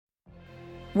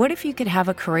What if you could have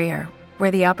a career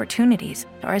where the opportunities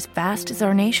are as vast as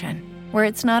our nation, where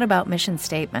it's not about mission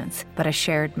statements, but a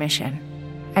shared mission?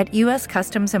 At U.S.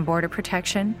 Customs and Border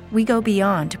Protection, we go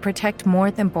beyond to protect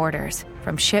more than borders.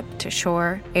 From ship to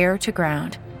shore, air to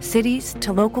ground, cities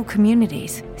to local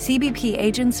communities, CBP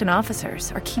agents and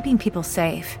officers are keeping people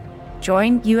safe.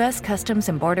 Join U.S. Customs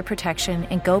and Border Protection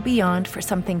and go beyond for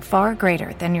something far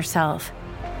greater than yourself.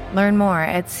 Learn more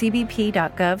at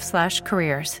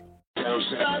cbp.gov/careers.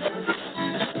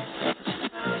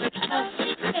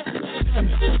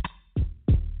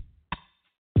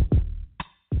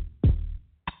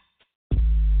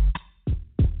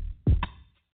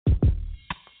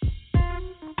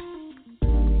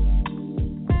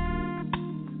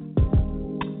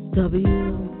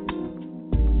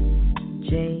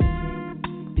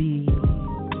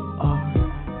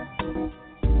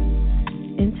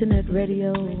 WJBR Internet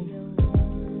radio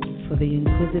for the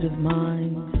inquisitive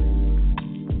mind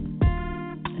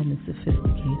and the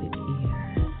sophisticated ear.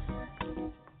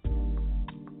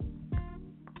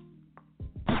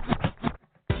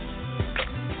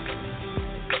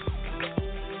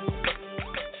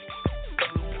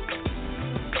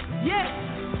 Yeah,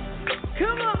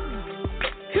 come on.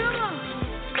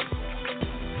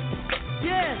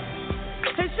 Yeah.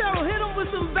 Hey, Cheryl, hit him with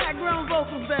some background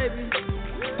vocals, baby.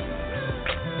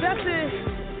 That's it.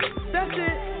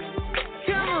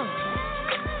 Come on.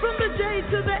 From the J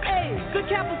to the A, the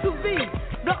capital V,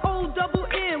 the O double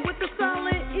N with the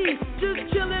silent E.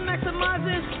 Just chillin',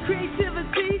 maximizing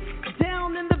creativity.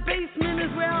 Down in the basement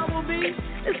is where I will be,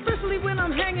 especially when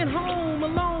I'm hanging home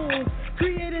alone,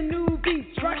 creating new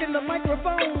beats, rocking the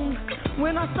microphone.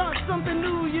 When I start something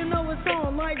new, you know it's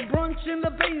on, like Brunch in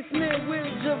the basement with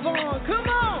JaVonne. Come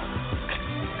on!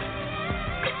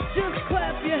 Just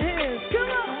clap your hands,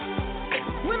 come on!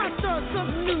 When I start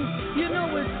something new, you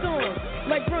know it's on,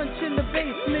 like Brunch in the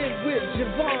basement with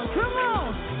JaVonne. Come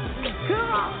on!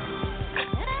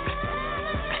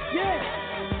 Yeah!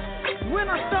 When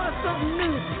I start something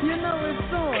new, you know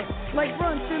it's on, like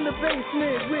Brunch in the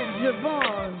basement with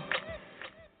JaVonne.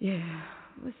 Yeah,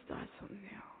 let's start something new.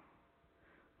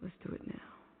 Let's do it now.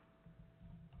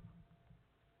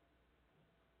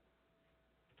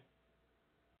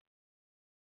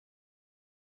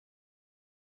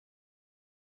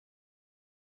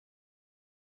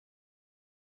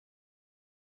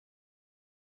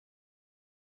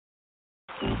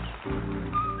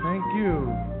 Thank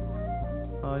you.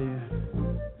 Oh,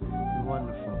 you're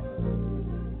wonderful.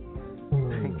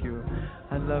 Thank you.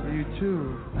 I love you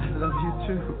too.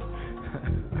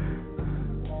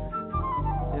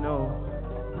 You know,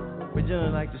 we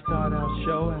generally like to start our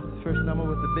show after the first number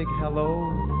with a big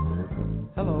hello.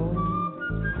 Hello.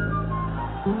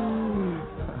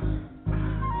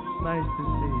 It's nice to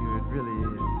see you, it really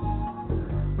is.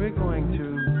 We're going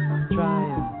to try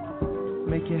and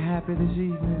make you happy this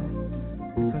evening.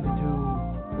 We're going to do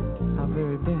our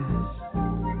very best.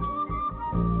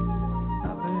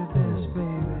 Our very best,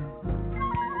 baby.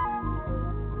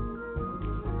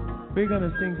 We're going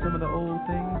to sing some of the old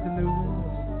things, the new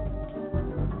ones.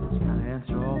 Try to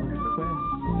answer all the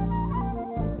requests.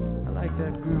 I like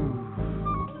that groove.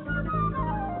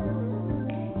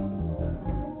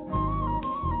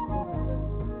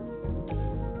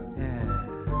 Yeah.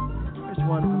 Here's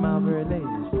one from our very latest. I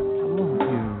want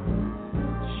you.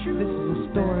 This is a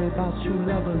story about two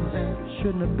lovers that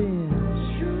shouldn't have been.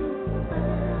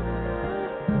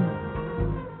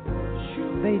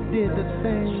 They did the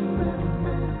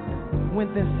thing,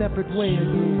 went their separate way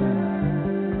again.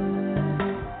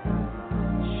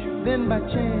 Then by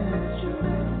chance,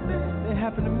 they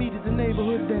happened to meet at the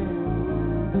neighborhood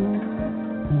dance.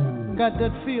 Got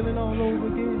that feeling all over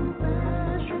again.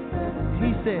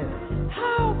 He said,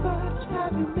 how much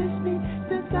have you missed me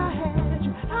since I had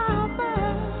you? How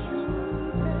much?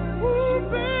 Ooh,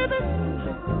 baby.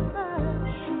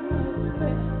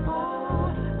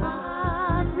 Oh,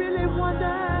 I really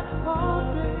wonder, oh,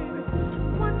 baby.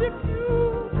 Wonder if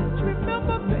you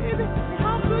remember, baby,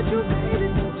 how good you made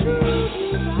it to me.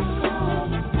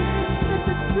 It's a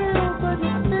thrill, but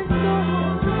it's been so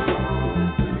long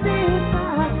since I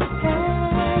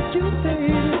had you,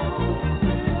 baby.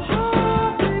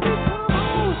 Oh, baby, come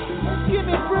on,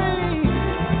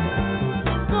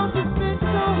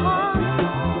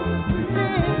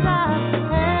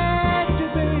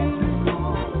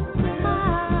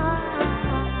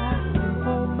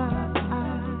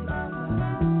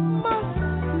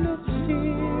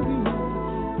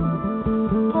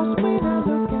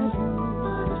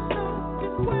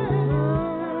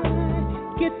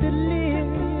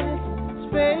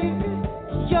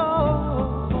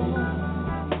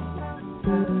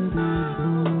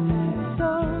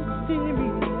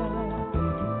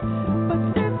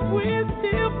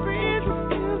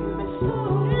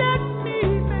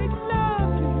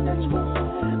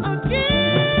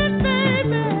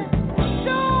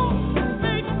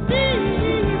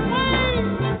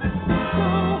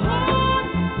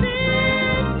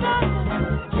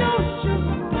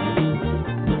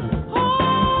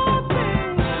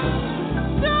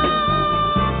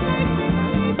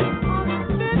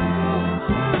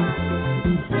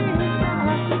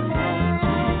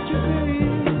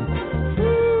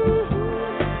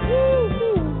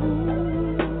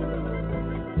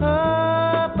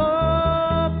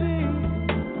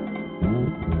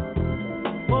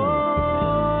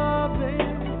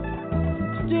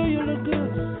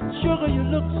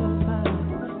 look so fine.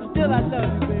 Still, I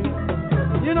love you, baby.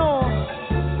 You know,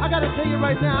 I gotta tell you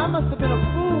right now, I must have been a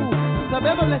fool if I've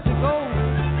ever let you go.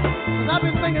 Cause I've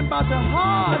been thinking about you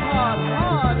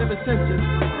hard ever since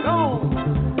you're gone.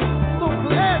 So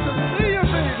glad to see you,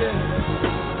 baby.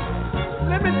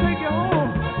 Let me take you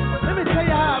home. Let me tell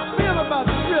you how I feel about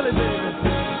you, really, baby.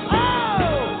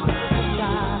 Oh, since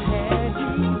I had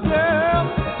you, girl,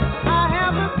 I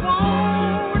haven't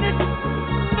wanted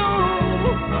no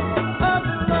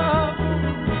other love.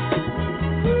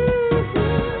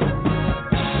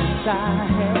 Since I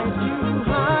had you,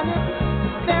 honey,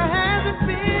 there hasn't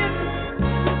been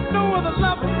no other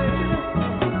lover, baby,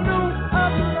 no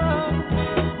other love.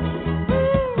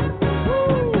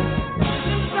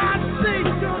 Since I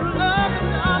tasted your love,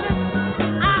 darling,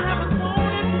 I haven't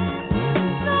wanted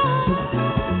no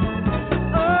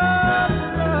other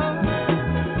love.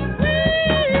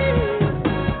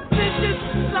 This is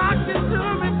talking to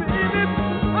me, baby.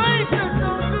 Ain't that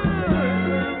so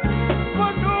good?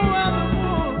 For no other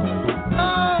one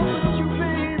love but you,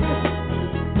 baby.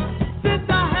 Since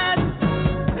I had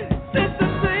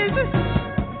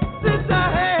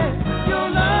your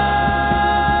love.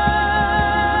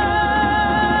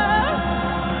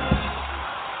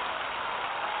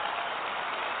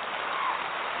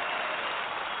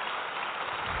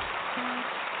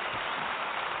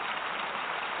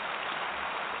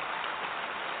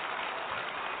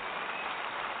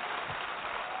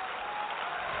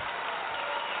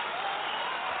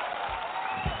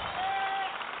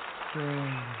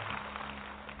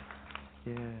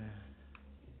 Yeah.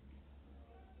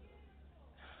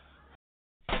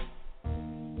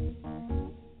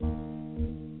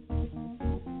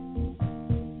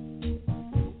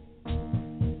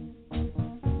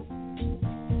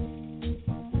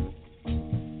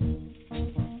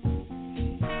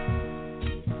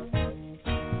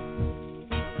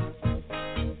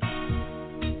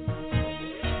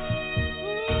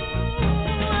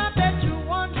 I bet you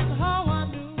wondered how I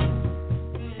knew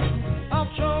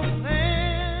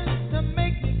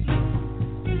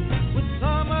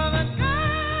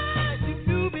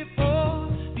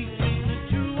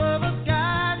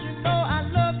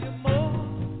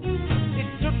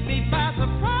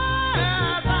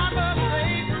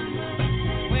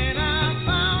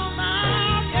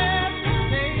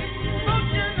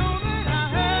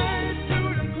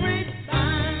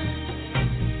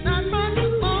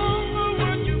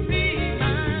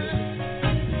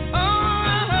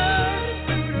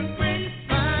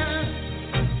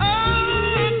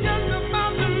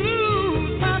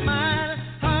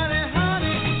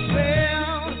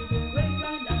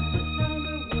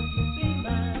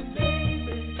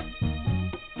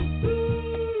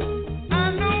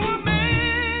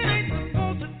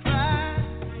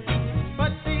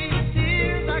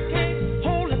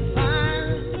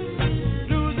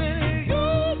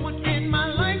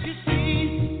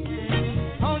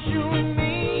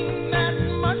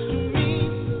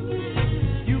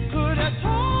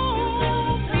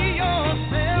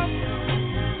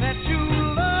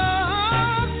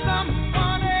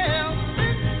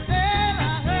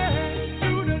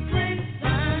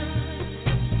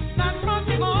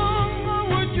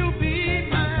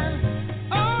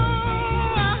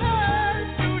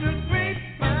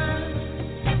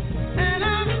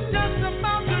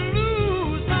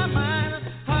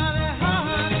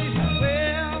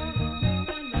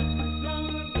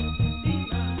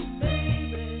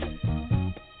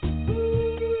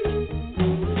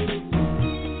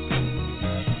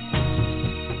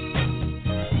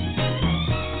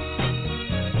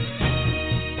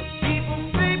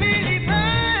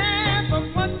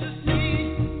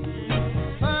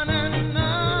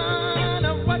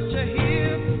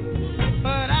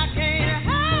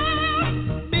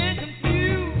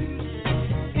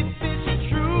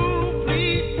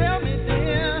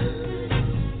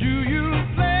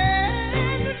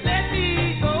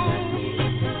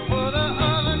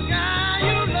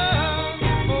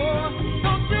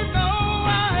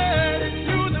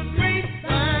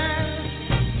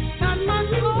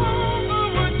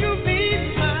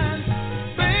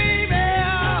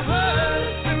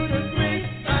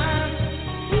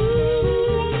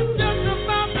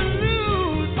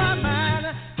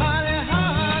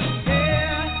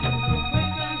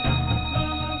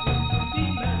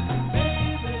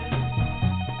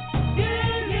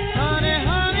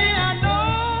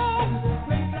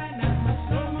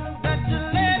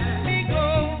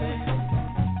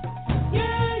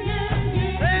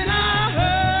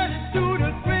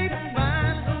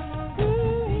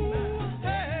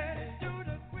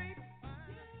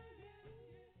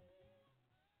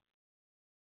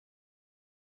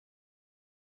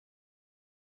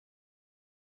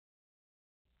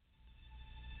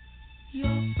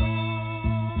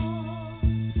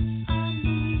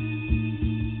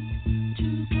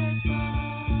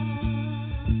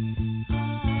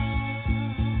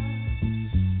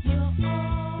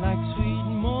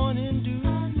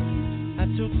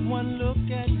One look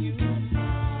at you,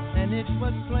 and it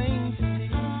was plain to see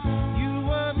you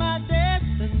were my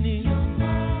destiny.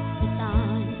 With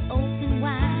arms open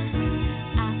wide,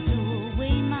 I threw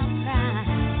away my pride.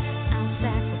 I'll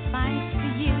sacrifice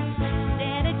for you,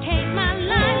 dedicate my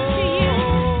life to you.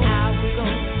 I will go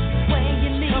where you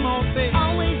lead. Come on, baby.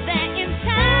 Always there in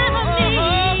time of need.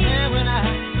 And when I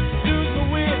lose the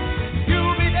will,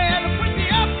 you'll be there to put me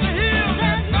up the hill.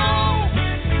 There's no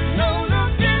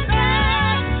looking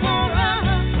back for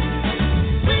us.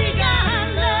 We got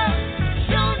love,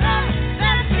 show love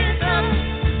that's enough.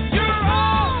 You're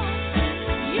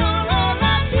all I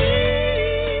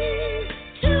need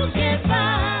to get by.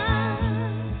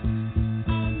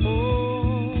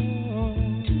 Oh,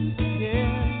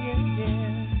 yeah.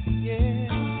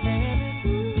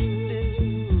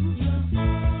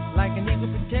 Like an eagle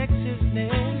protects his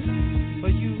nest, for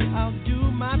you I'll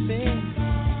do my best.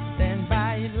 Stand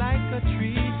by you like a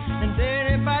tree, and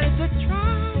anybody to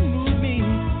try and move me.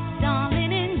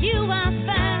 Darling, in you I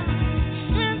found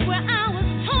strength where I was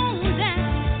torn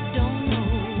down. Don't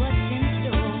know what's in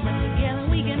store, but together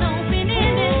we can open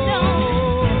any door. Oh,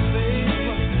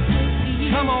 baby,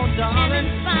 come on, And darling.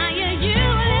 inspire you a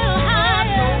little I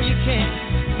higher. know you can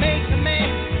make a man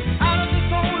out of the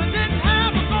soul that didn't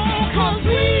have a goal. 'Cause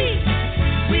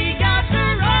we got the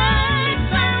right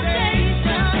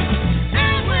foundation,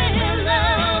 and we're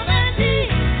love and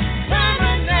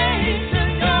determination.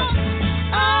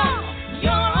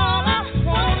 You're all I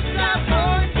want to stop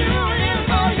for doing.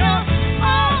 Oh, you're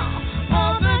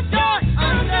all the joy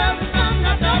under the sun.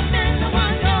 That's up in the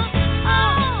one.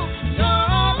 You're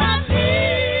all I need.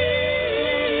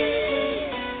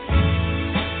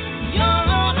 You're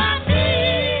all I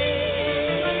need.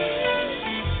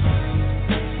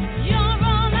 You're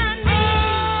all I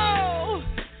need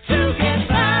to get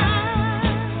by.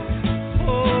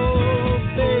 Oh,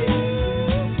 baby.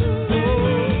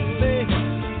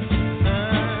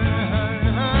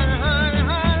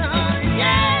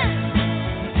 Yeah.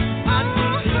 I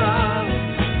need your love.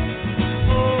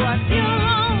 Oh, I need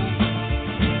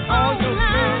You're all your I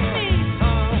love. need.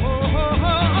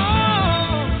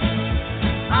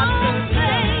 I Oh,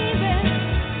 said, baby,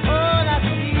 all I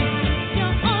need.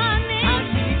 you're all I I need.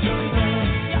 need your love.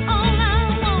 You're all I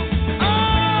want.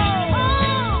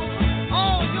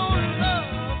 Your love.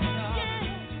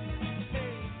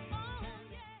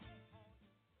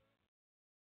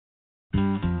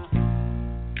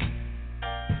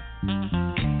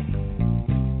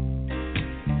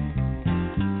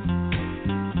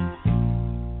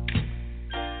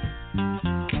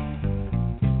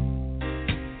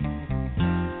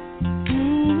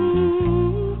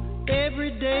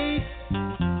 Every day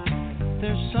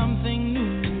there's something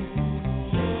new,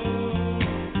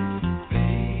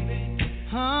 baby,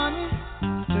 honey,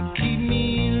 to keep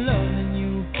me loving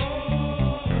you.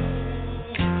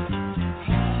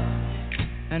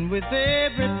 And with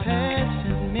every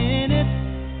passing minute,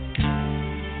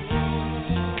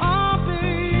 oh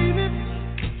baby,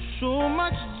 so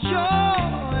much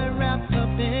joy wrapped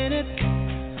up in it.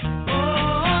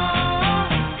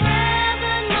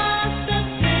 Heaven must have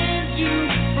sent you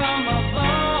from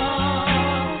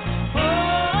above.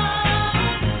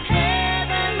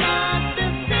 Heaven must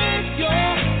have sent your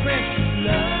precious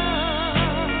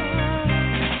love.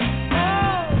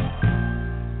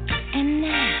 And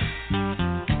now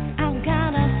I've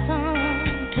got a song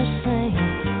to sing,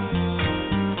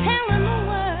 telling the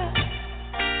world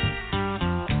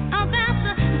about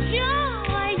the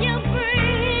joy you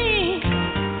bring.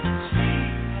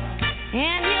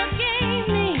 And you gave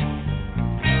me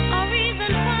a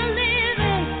reason for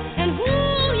living, and who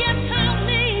you taught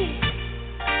me.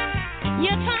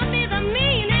 You taught me the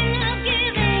meaning of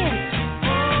giving.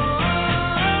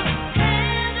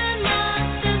 Heaven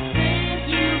must have sent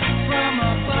you from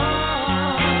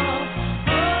above.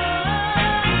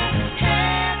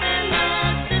 Heaven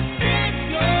must have sent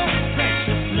your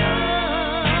precious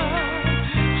love.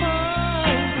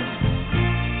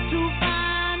 To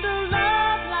find a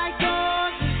love like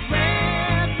yours is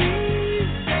rare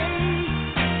these days.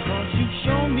 'Cause you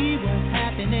show me what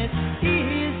happiness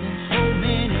is in so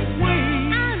many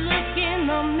ways. I look in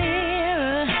the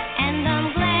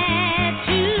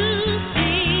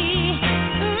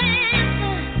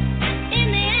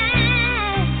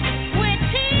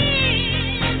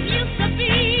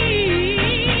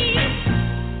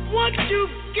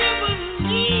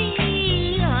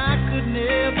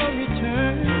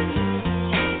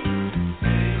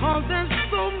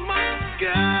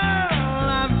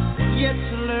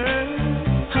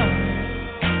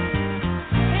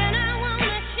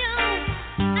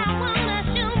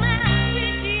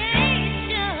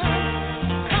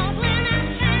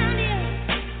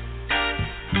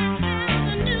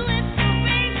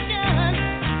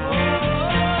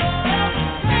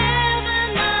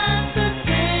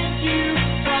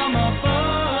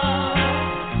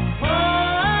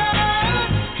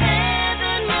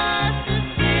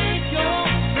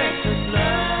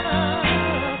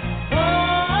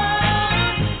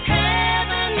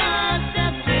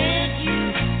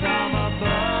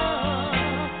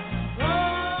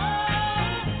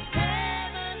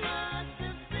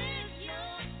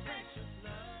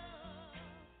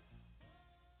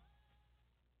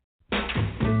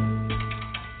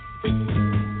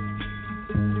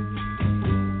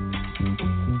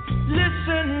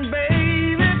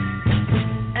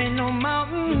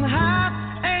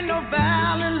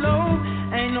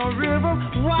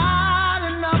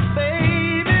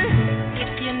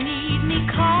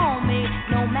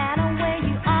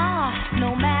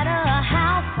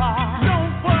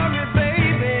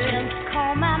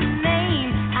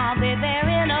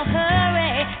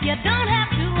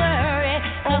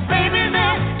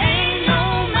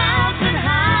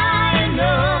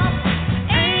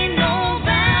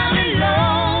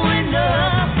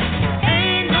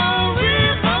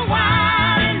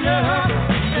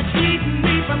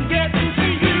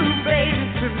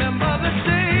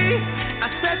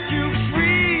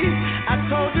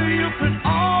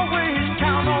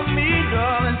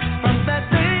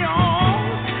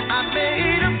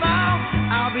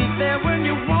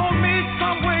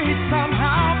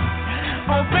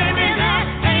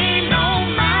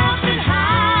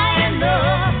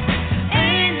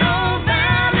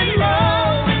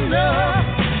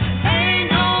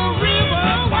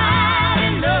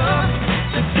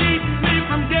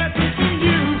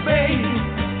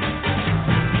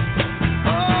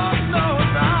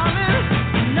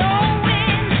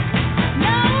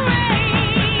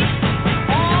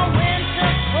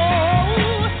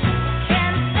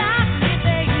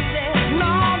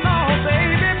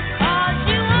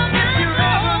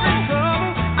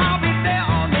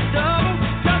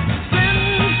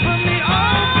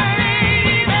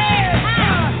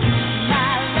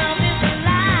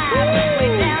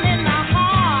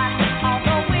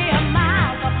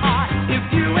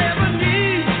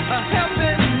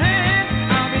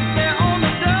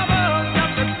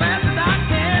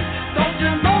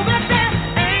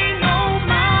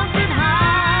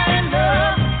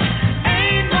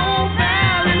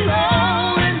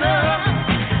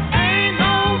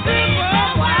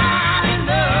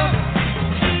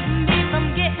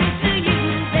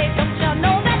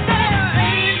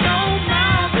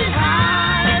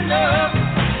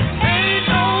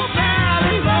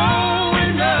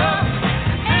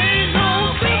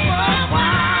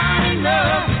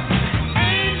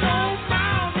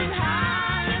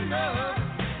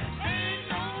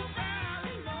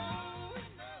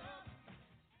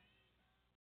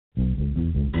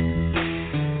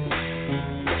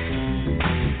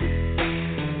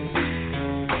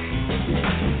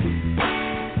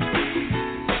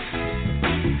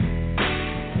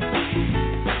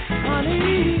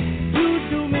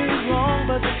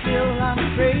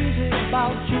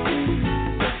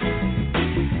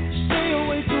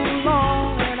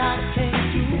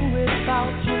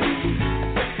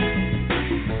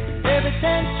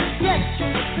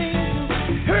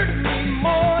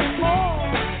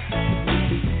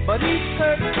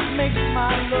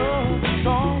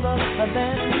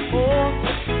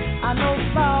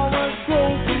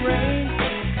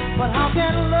But how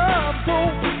can love go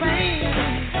vain?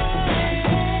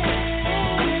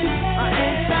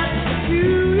 Ain't that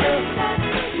peculiar?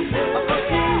 A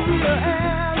peculiar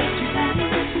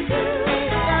attitude.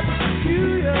 Ain't that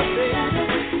peculiar, baby?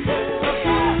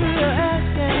 Peculiar as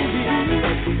can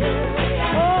be.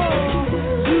 Oh,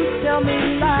 you tell me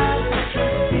lies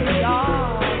be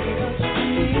obvious to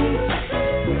me.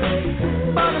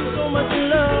 But I'm so much in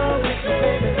love with you,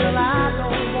 baby, till I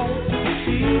don't want to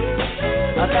see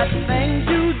that the things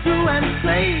you do and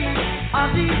say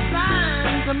are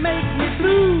designed to make me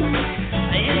blue.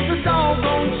 It's a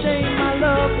doggone shame my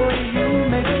love for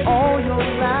you makes all your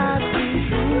lies be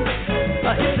true.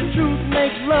 If the truth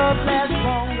makes love last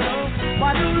longer,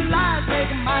 why do lies make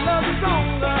my love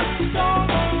stronger?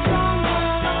 Stronger, stronger,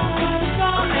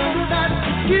 stronger. Ain't that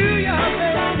peculiar,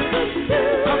 baby?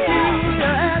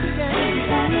 Peculiar as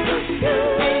can be.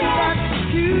 Ain't that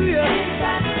peculiar?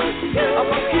 A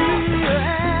peculiar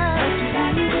attitude.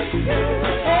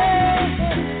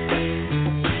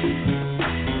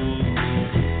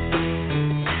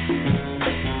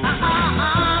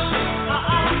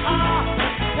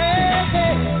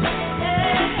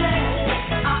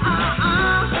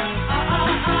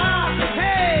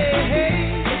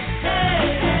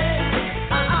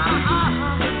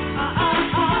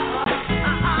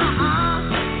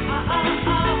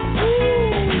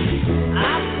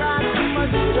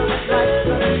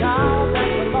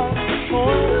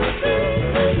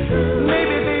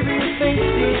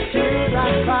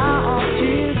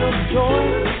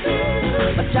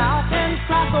 Y'all can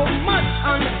cry so much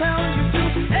until you do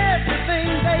everything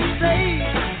they say.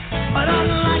 But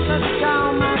unlike a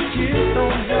child, my tears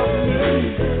don't help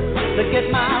me to get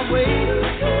my way.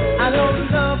 I know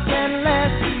love can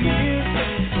last through years,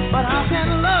 but how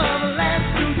can love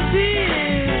last through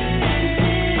tears?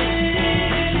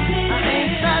 I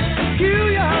ain't that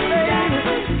peculiar, baby.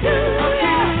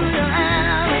 Peculiar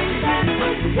attitude.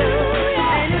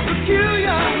 Ain't it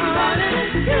peculiar, honey?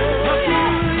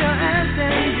 Peculiar attitude.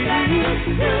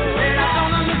 And I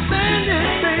don't understand it,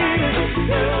 baby.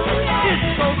 It's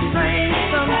so strange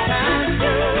sometimes.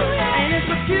 Ain't it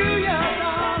peculiar,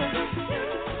 darling?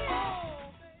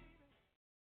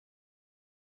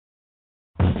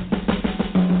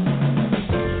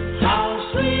 How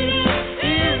sweet it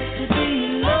is to be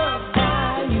loved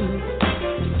by you.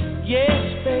 Yes,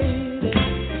 baby.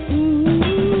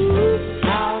 Ooh,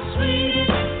 how sweet it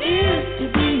is to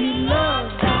be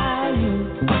loved by you.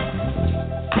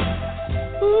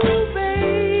 Ooh,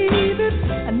 baby,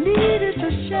 I needed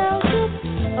the shelter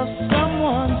of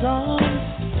someone's arms,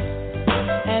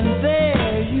 and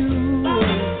there you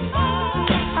were.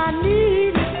 I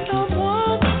needed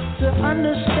someone to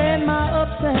understand my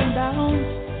ups and downs,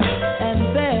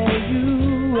 and there you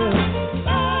were.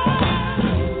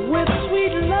 With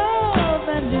sweet love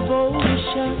and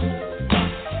devotion,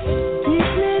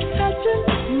 deeply touching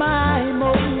my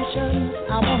emotions.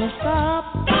 I wanna stop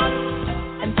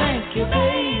and thank you,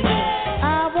 baby.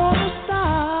 I wanna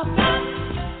stop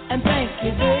and thank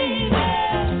you, baby.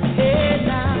 Hey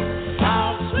now,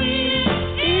 how sweet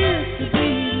it is to be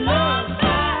loved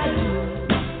by you.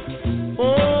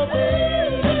 Oh,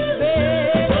 baby,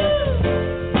 baby,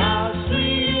 how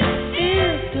sweet it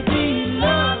is to be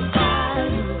loved by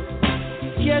you.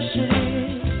 Yes, it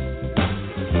is.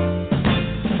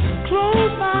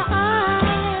 Close my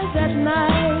eyes at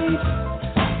night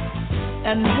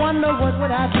and wonder what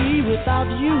would I be without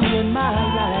you in my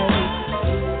life.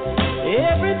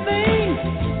 Everything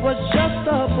was just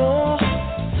a bore.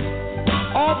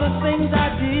 All the things I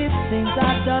did, things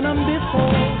I've done them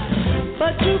before.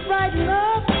 But you brighten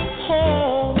up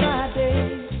all my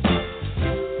days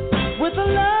with a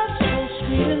love so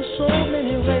sweet in so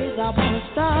many ways. I wanna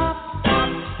stop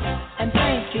and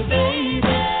thank you, baby.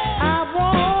 I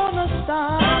wanna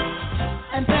stop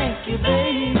and thank you,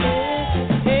 baby.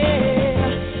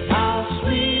 Hey, how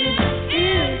sweet it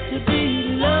is to be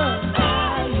loved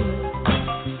by you.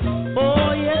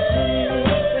 Oh, yes it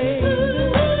is, baby.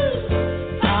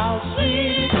 How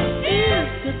sweet it is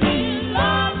to be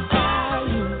loved by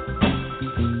you.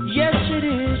 Yes it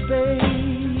is, baby.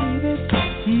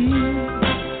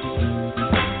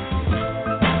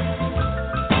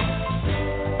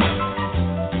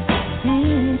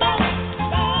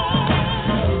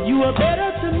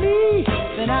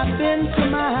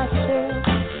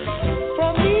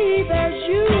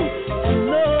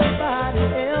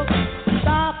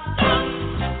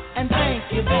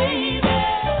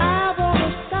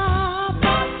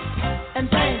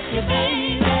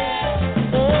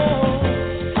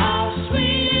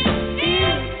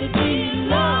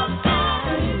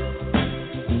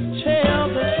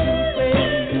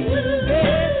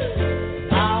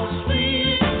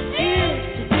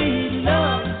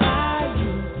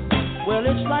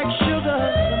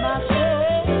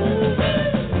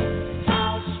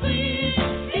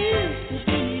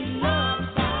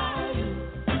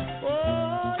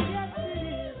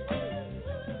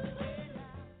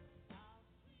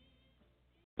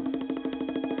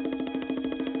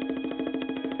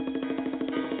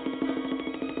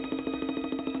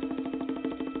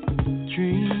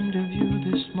 dreamed of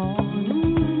you this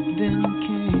morning. Then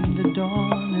came the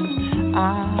dawn, and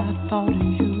I thought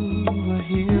you were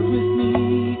here with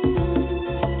me.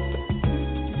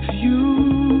 If you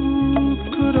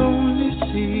could only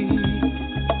see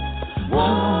how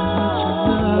much I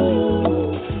love you,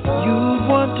 you'd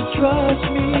want to trust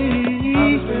me.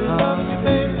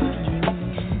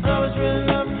 I was really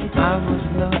loving you, baby. I was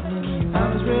loving you. I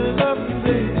was really loving you,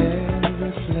 baby.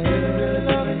 Every flavor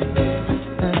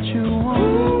that you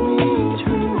wanted me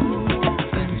to.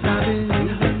 Since I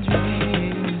believe in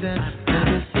dreams and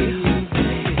never see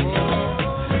things,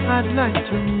 I'd like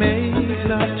to make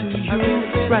love to you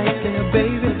right there,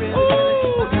 baby.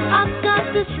 Ooh, I've got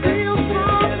this real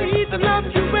strong need to love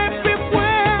you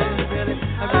everywhere.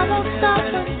 I won't stop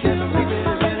until I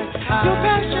find your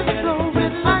passion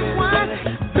flowing like wine.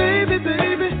 Baby,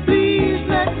 baby, please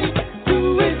let me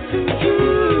do it to you.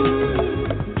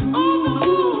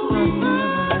 Ooh, I've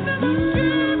never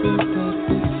experienced that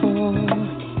before,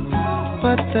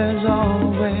 but there's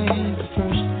always the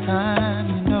first time,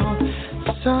 you know.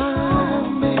 So I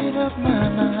made up my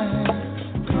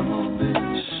mind. Come on, baby.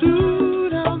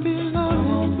 Soon I'll be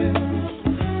loving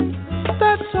you.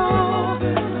 That's all.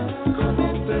 Come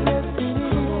on, baby.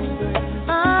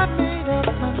 I made up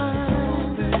my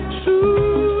mind.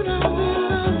 Soon I'll be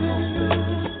loving you.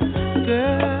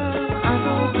 Girl, I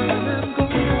know where I'm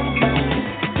going.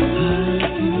 I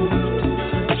need to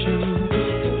touch you,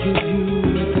 to give you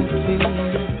that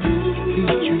feeling,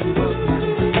 heat you up my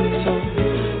dear, so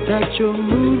that your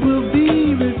mood will be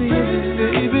revealing,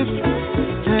 baby.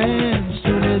 And as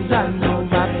soon as I know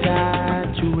I've got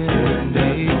you in,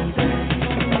 baby,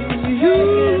 you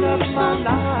up my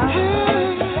life,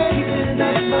 keeping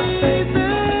up my baby.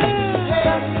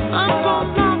 I'm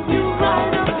gonna knock you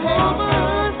right up heaven.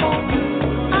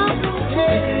 I'm gonna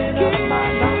give you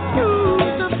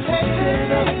the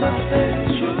head of my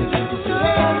baby.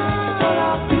 What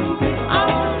I'll do, I'm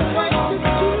gonna wait to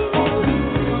do.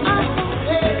 I'm gonna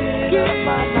give you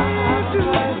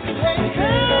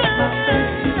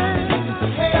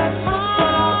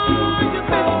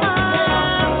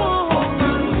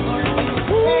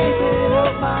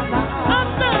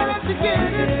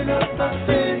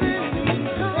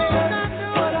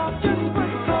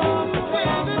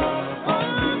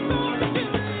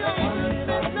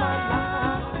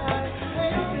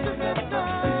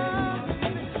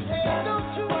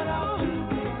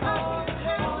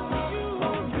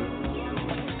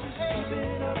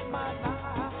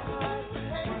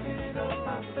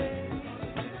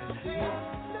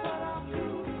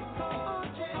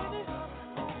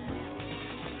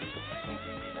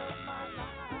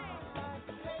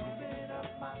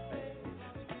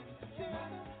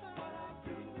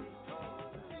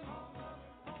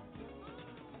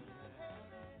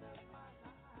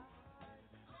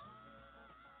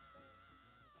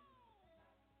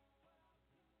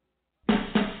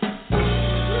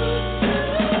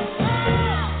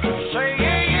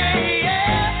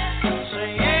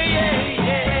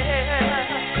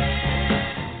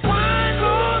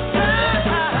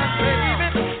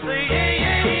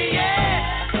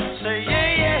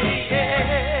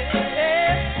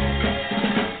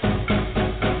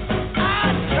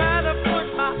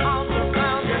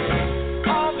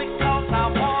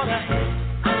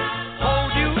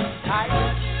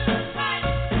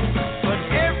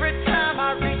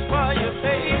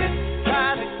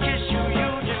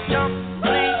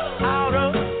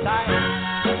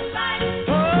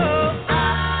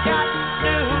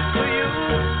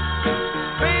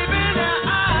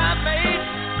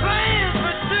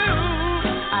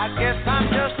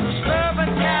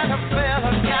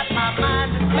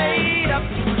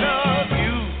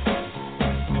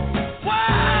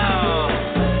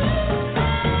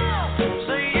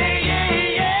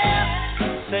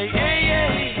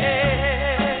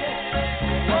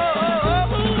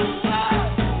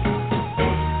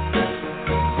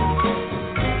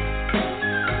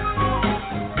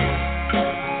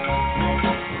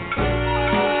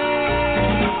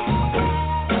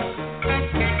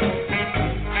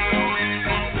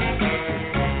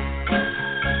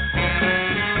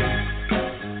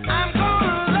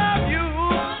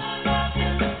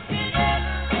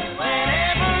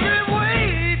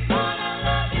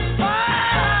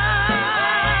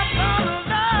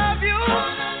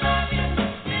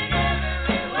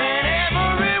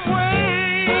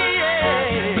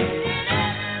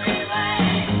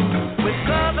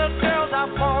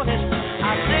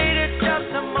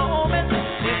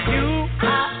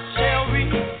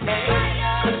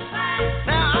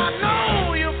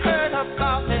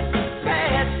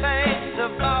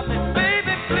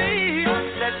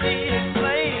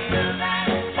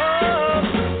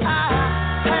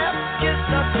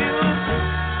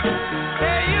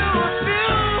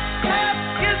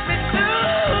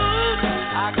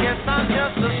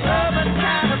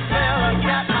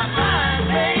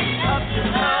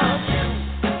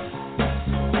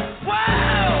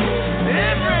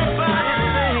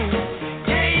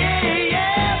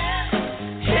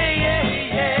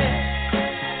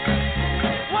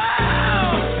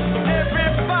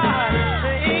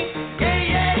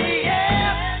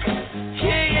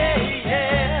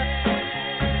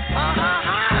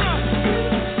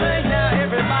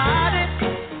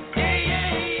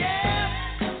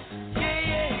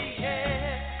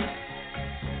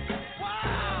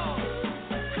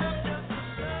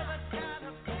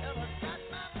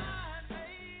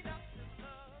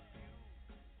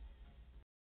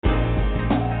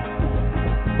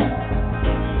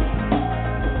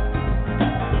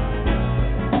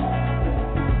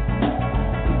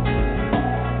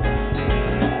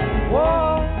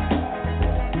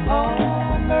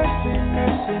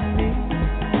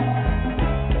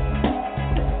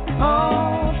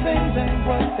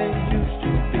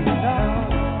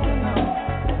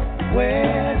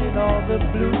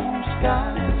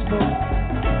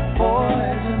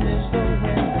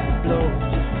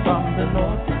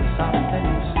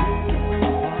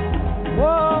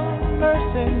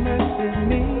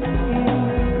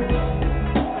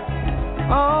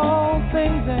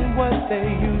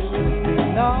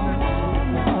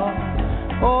Lord,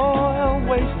 oil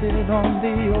wasted on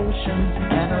the oceans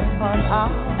and upon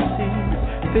our seas,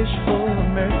 fish full of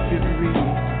mercury.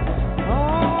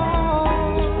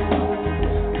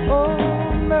 Oh,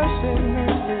 mercy,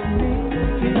 mercy me.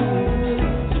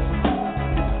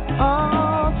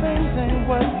 All things ain't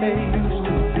what they used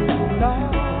to be.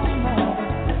 Lord,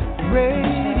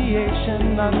 radiation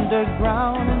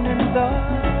underground and in the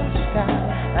sky,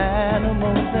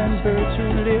 animals and birds who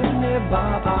live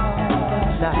nearby our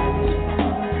lives.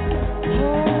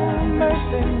 Oh,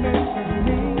 mercy, mercy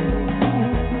me.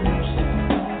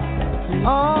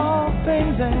 All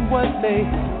things ain't what they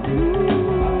used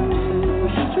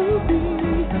to be.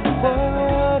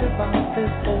 What about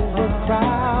this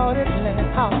overcrowded land?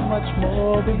 How much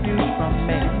more will you from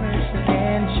man?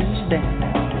 Can't you stand?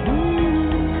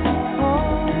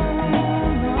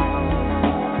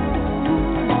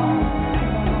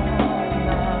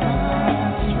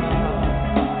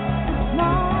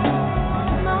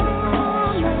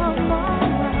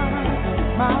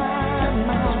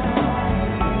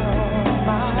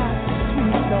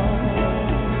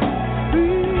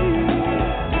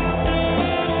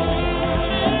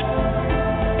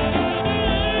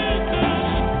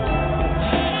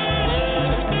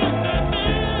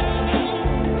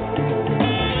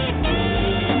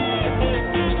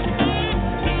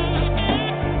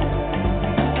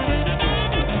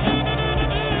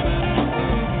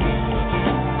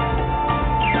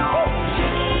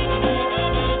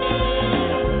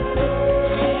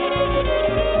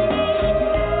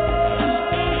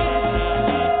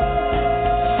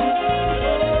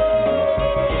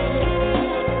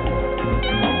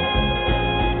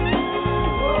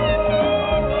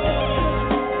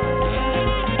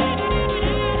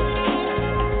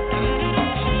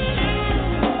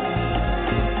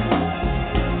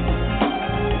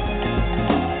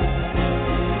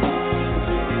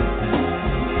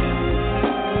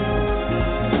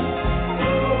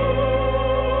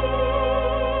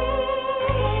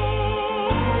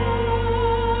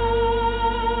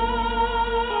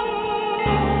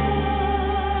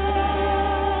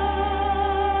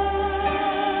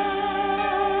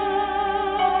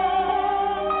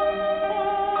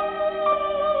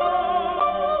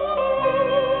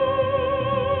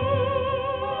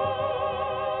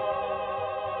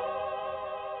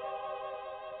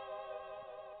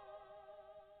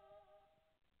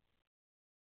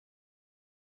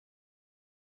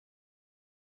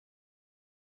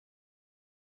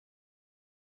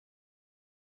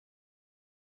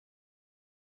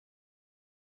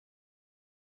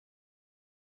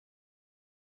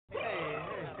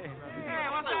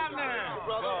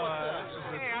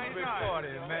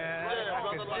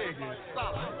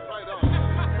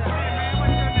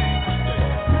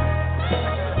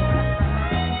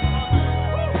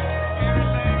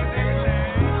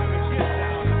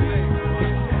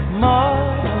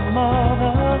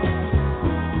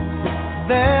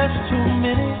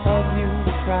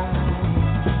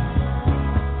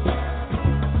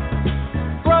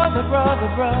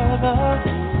 Brother,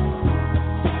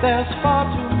 there's far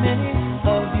too many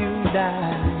of you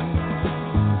dying.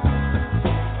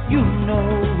 You know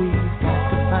we've got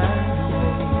to find a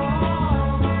way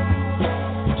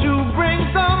to bring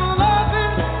some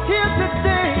loving here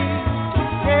today.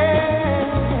 Yeah.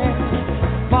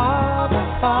 Father,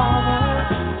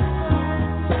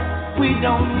 we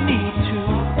don't need to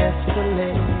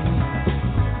escalate.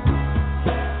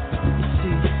 You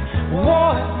see, war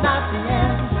is not the answer.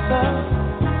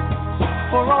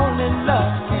 For only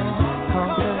love can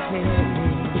conquer hate.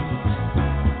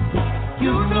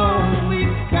 You know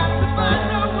we've got to find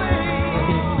a way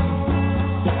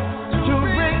to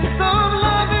bring some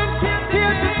love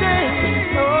here today.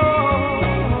 Oh,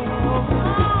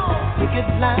 picket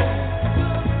line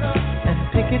and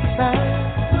picket sign.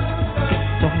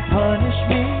 Don't punish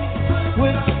me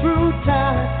with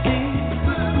brutality.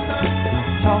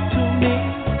 Talk to me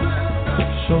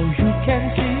so you can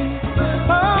see.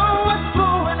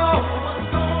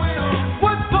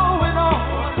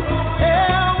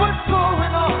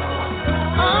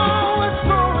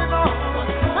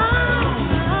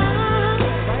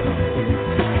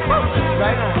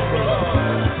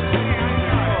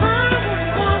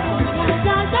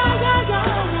 Da da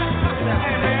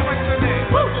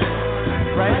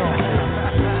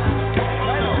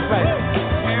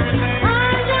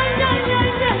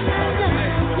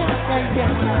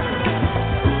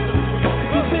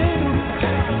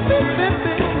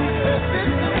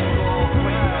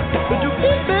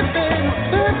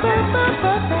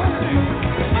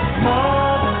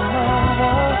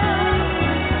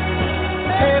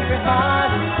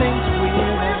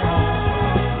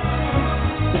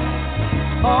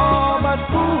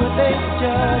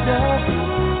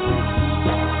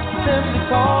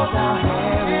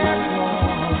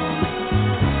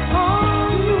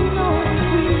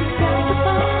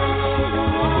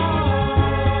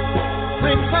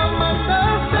my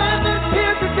love is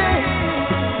here today.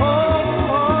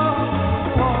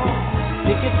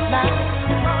 Pick it loud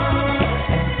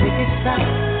and pick it tight.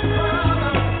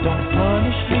 Don't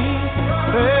punish me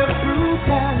for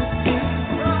brutality.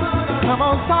 Come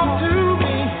on, talk to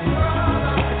me.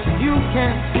 You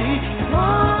can see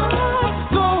what's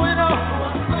going on.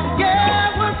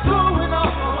 Yeah, what's going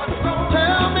on?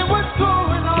 Tell me what's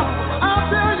going on. I'll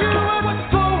tell you what's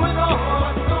going on.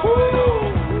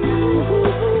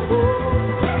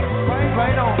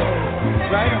 Right on,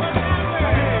 right on.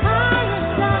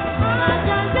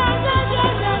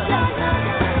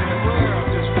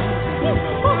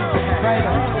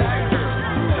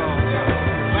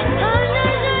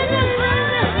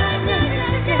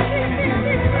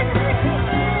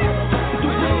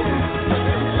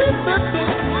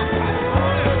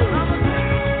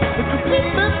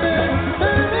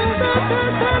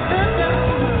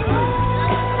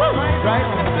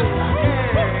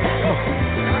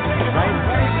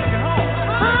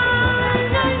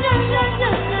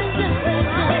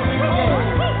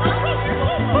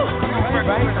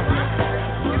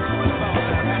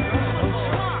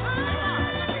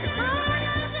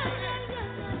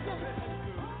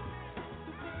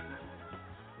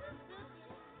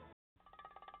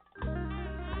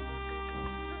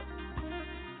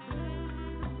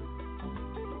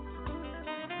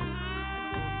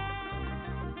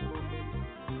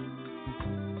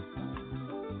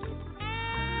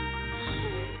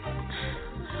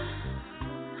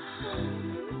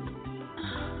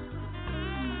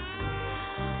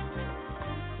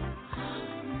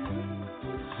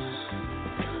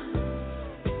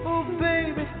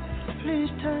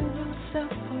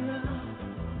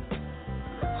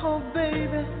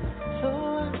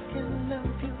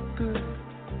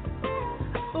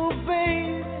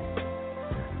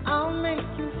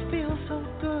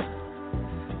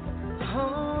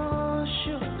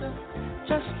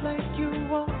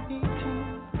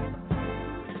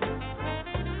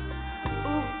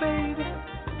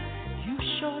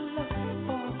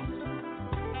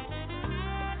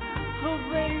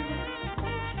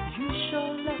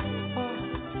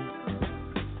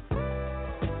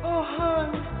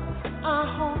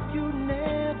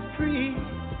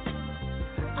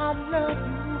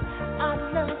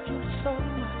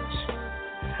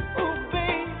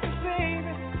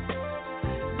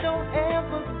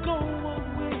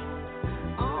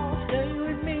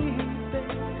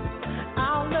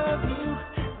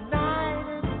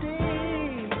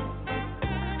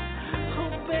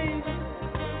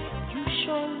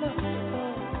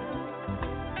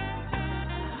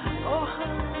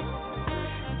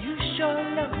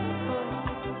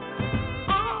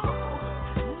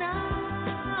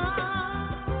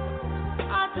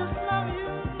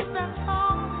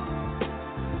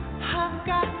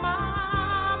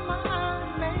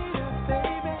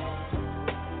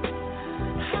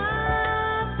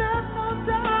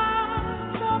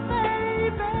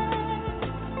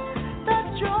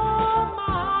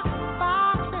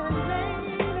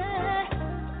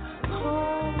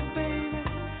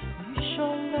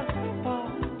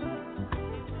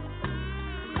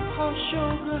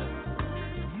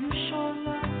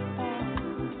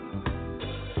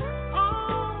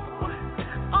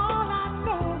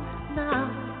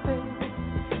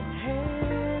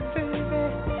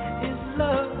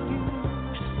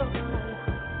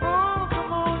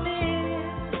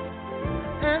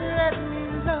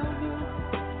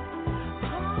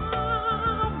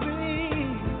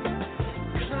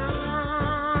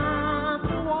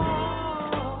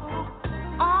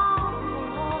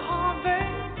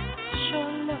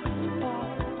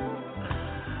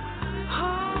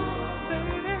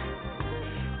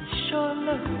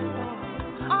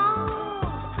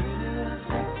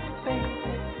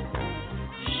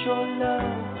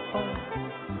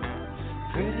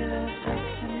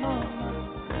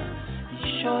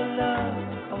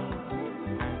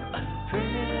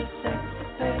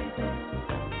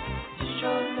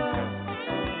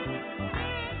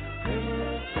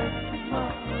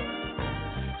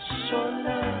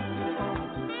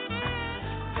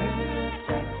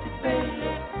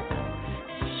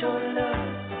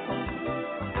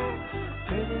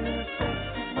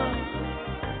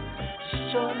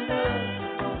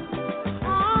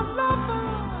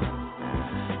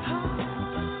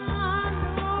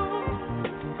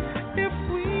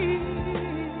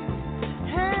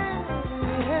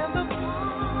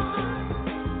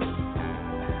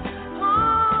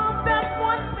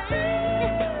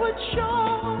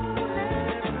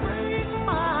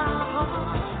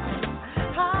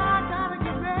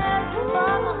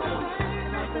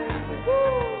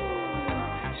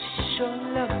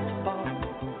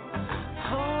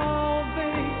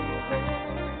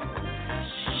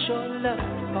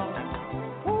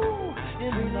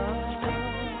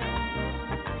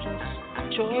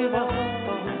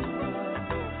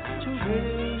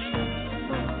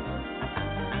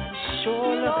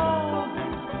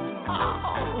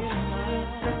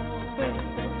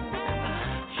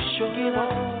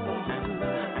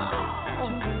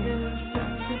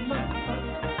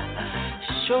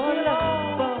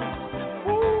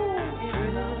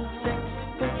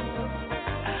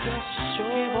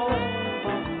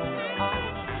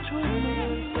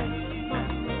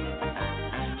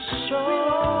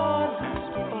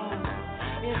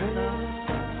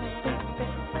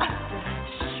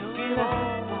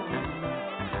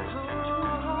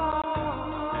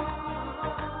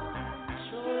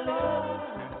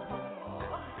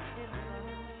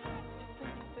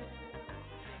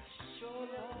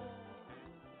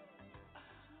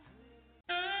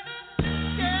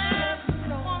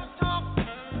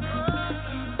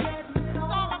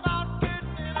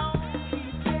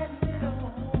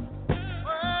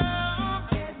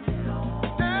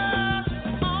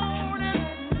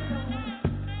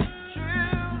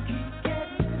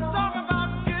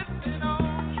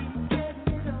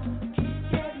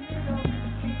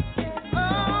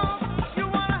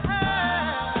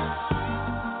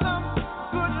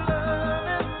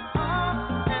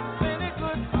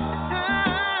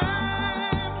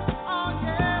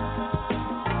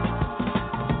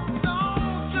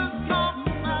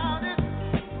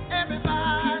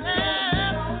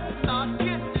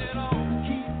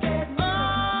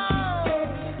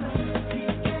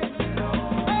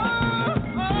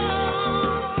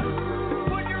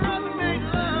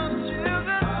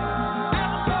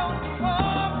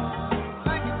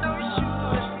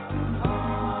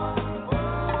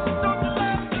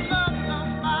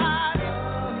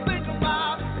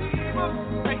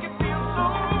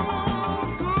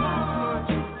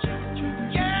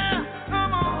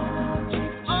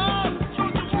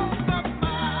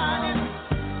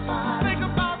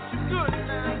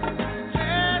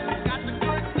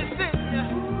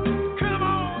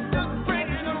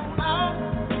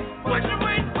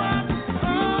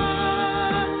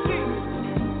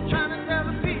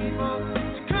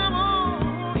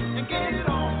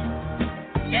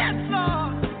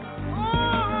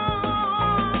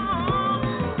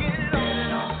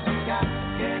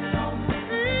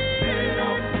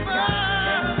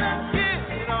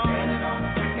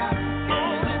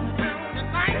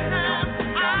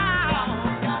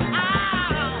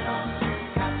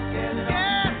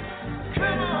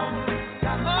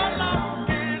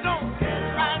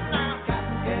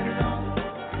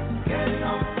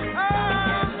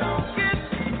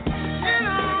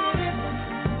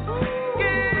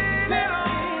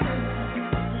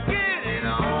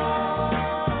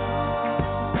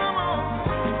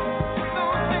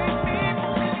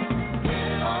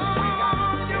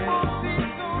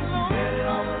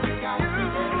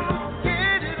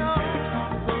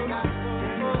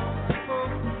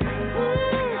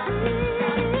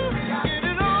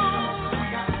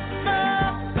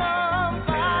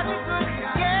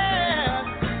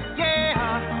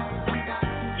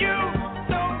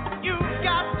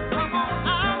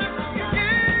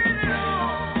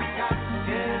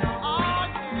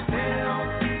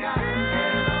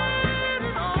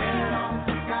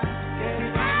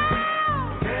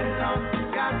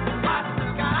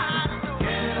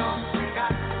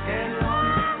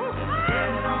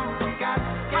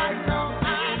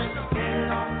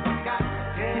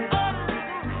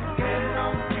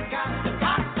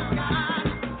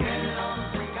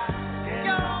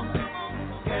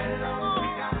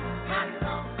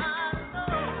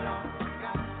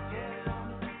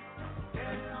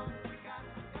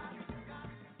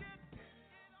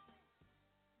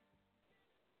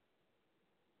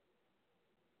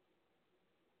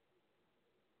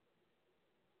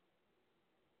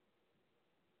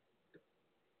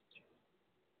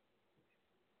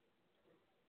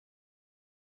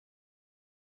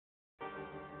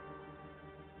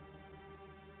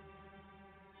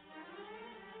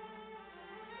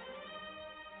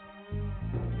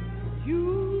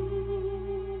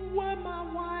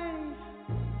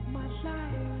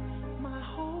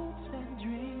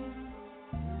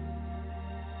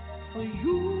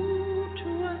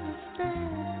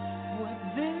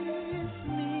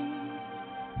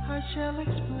 shall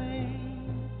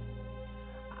explain.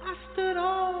 I stood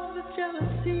all the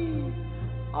jealousy,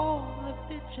 all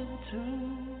the bitching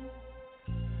too.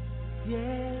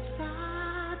 Yes,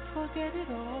 I'd forget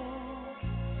it all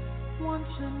once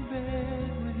in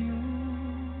bed with you.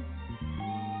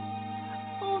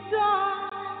 Oh,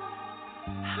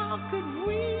 darling, how could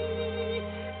we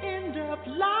end up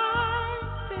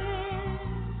like this?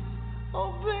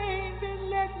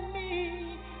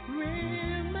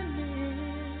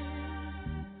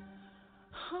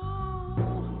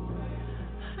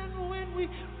 me.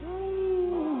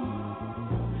 Ooh,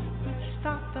 but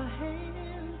stop the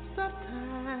hands of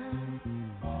time.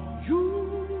 You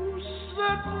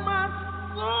set my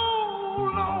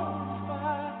soul on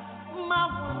fire. My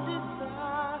one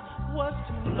desire was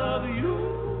to love you.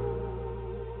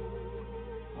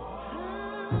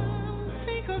 And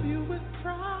think of you with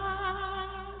pride.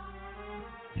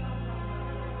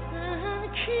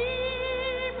 And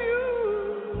keep you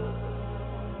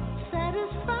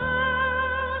satisfied.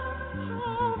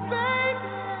 Oh,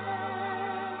 baby.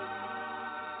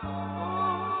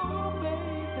 Oh,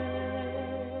 baby.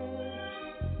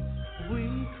 We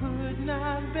could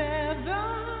not bear the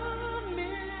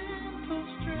mental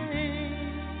strain.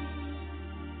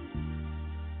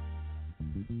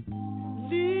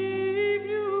 Leave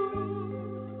you,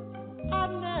 I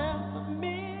never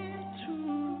meant to.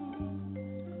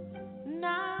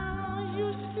 Now you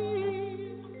see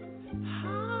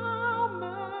how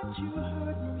much you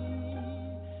hurt me.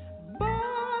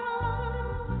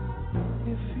 But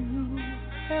if you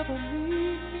ever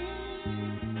leave me,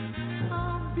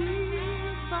 I'll be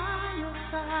by your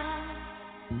side.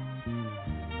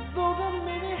 Though the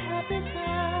many happy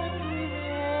times we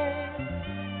had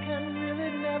can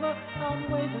really never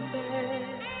outweigh the bad.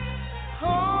 Oh,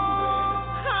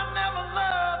 I never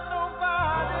loved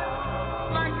nobody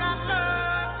like I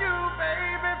love you,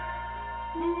 baby.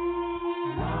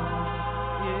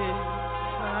 It's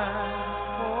time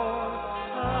for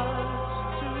us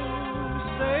to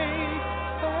say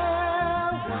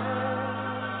farewell.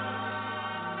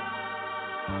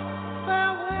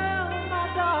 Farewell, my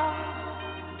darling.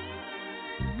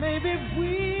 Maybe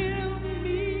we'll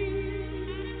meet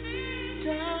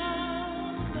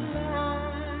down the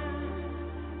line.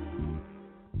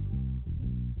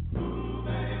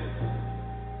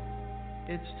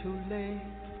 It's too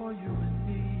late for you and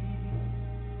me.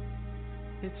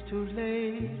 It's too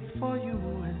late for you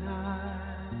and I.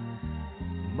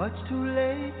 Much too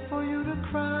late for you to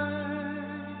cry.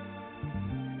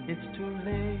 It's too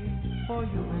late for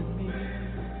you and me.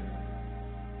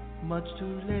 Much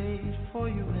too late for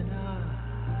you and I.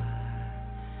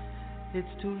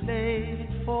 It's too late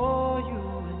for you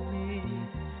and me.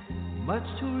 Much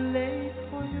too late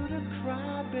for you to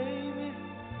cry, baby.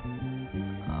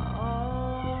 Oh,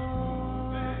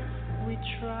 we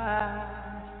tried.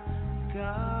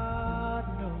 God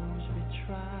knows we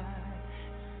tried.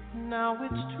 Now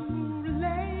it's too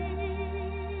late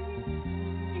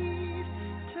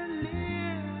to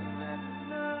live and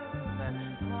love and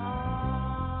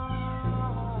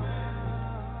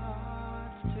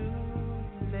it's too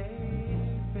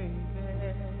late,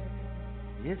 baby.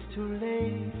 It's too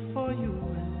late for you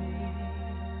and me.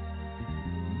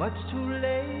 Much too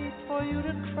late for you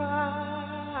to cry.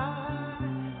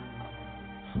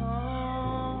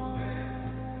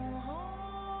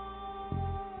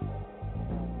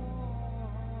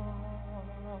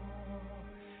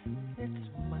 It's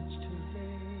much too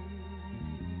late.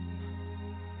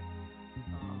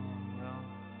 Well,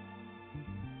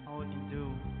 all we can do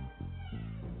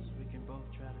is we can both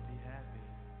try to be happy.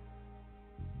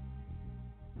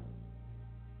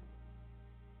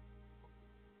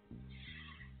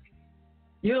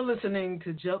 You're listening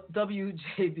to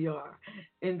WJBR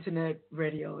Internet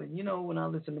Radio. And you know, when I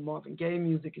listen to Marvin Gaye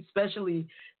music, especially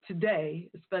today,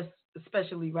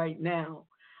 especially right now,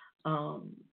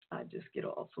 I just get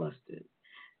all flustered.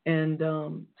 And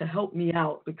to help me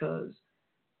out, because,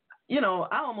 you know,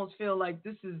 I almost feel like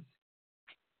this is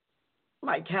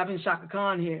like having Shaka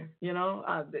Khan here, you know.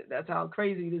 That's how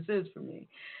crazy this is for me,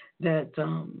 that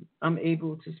I'm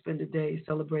able to spend a day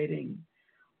celebrating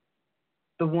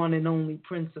the one and only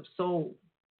Prince of Soul,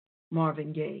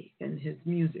 Marvin Gaye, and his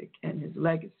music and his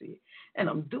legacy. And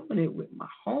I'm doing it with my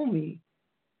homie,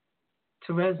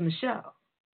 Terez Michelle.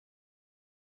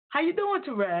 How you doing,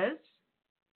 Terez?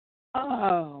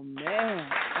 Oh, man.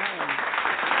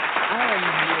 I am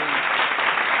doing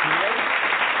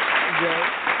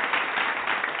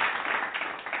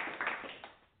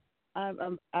great today.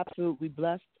 I'm absolutely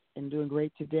blessed and doing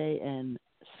great today, and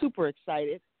super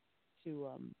excited to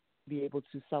be able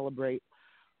to celebrate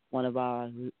one of our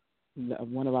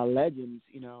legends,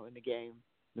 you know, in the game,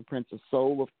 the Prince of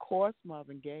Soul, of course,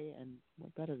 Marvin Gaye, and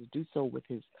what better to do so with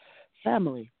his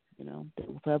family, you know, that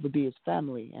will forever be his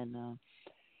family. And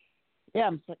yeah,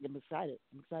 I'm excited.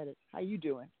 How you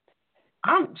doing?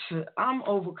 I'm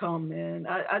overcome, man.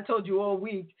 I told you all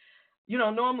week. You know,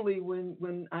 normally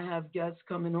when I have guests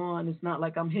coming on, it's not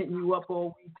like I'm hitting you up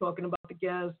all week talking about the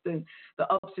guest and the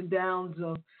ups and downs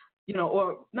of, you know,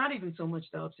 or not even so much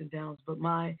the ups and downs, but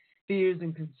my fears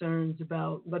and concerns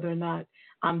about whether or not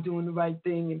I'm doing the right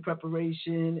thing in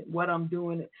preparation, what I'm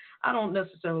doing. I don't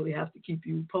necessarily have to keep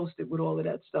you posted with all of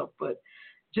that stuff, but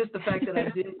just the fact that I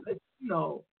did let you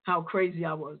know how crazy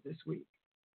I was this week.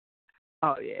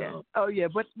 Oh yeah,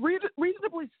 but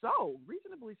reasonably so.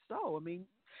 Reasonably so. I mean,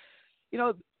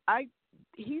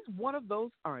 he's one of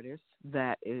those artists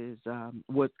that is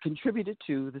what contributed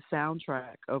to the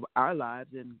soundtrack of our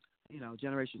lives and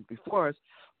generations before us.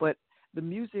 But the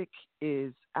music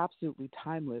is absolutely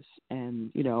timeless,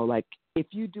 and like if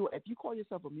you call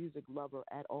yourself a music lover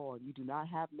at all, and you do not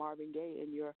have Marvin Gaye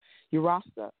in your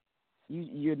roster,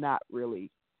 you're not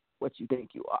really what you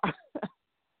think you are.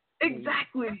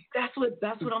 Exactly. That's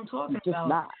what I'm talking just about.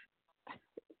 Not.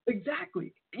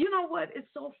 Exactly. You know what? It's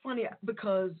so funny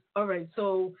because, all right,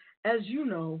 so as you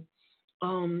know,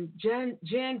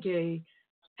 Jan Gaye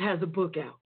has a book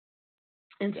out.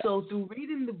 And so through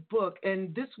reading the book,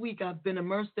 and this week I've been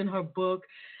immersed in her book.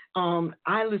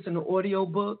 I listen to audio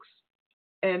books,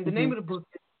 and the name of the book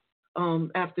is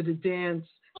After the Dance,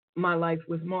 My Life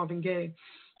with Marvin Gaye.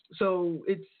 So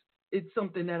it's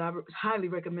something that I highly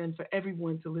recommend for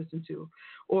everyone to listen to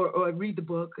or read the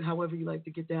book, however you like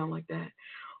to get down like that.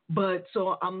 But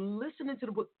so I'm listening to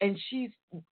the book, and she's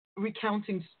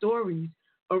recounting stories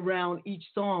around each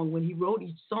song. When he wrote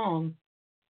each song,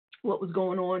 what was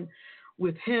going on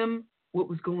with him, what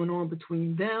was going on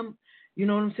between them. You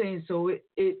know what I'm saying? So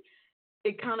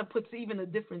it kind of puts even a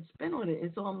different spin on it.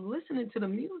 And so I'm listening to the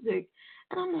music,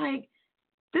 and I'm like,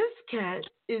 this cat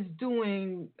is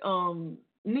doing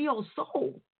neo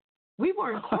soul. We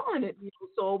weren't calling it neo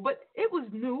soul, but it was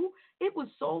new. It was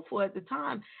soulful at the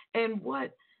time. And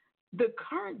what the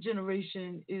current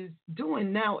generation is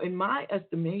doing now, in my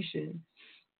estimation,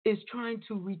 is trying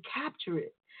to recapture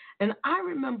it. And I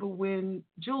remember when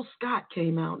Jill Scott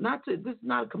came out. This is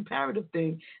not a comparative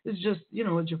thing. This is just a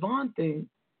JaVonne thing.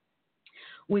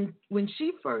 When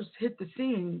she first hit the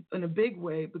scene in a big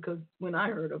way, because when I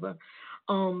heard of her,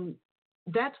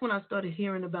 that's when I started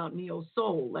hearing about neo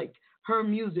soul. Like her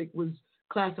music was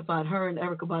classified. Her and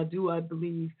Erykah Badu, I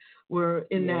believe, were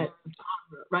in that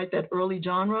genre, right? That early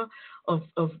genre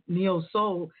of neo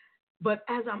soul. But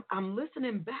as I'm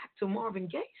listening back to Marvin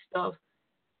Gaye stuff,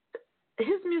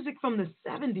 his music from the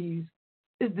 70s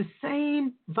is the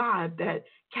same vibe that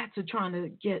cats are trying to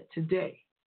get today.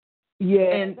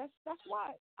 Yeah, and that's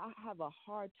why I have a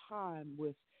hard time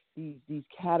with these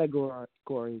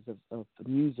categories of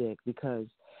music, because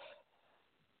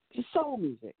it's soul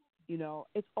music,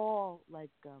 it's all like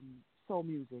soul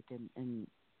music and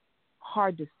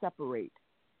hard to separate.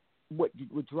 What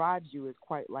drives you is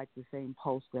quite like the same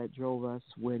pulse that drove us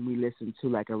when we listened to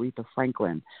like Aretha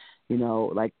Franklin,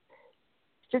 like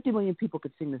 50 million people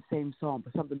could sing the same song,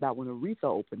 but something about when Aretha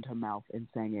opened her mouth and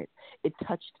sang it, it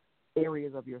touched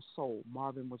areas of your soul.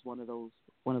 Marvin was one of those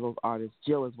artists.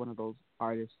 Jill is one of those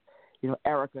artists.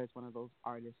 Erykah is one of those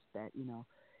artists that,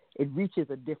 it reaches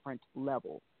a different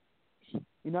level.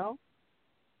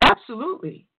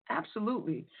 Absolutely.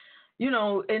 Absolutely.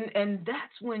 And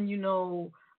that's when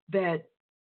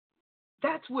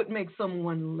that's what makes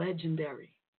someone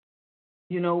legendary.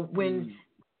 When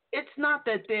it's not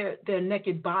that their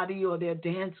naked body or their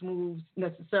dance moves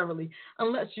necessarily,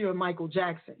 unless you're Michael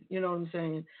Jackson, you know what I'm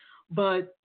saying?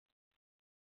 But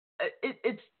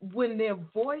it's when their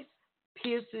voice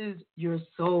pierces your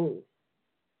soul.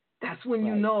 That's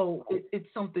when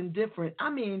it's something different. I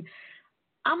mean,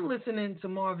 I'm listening to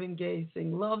Marvin Gaye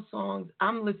sing love songs.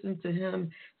 I'm listening to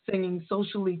him singing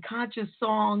socially conscious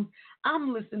songs.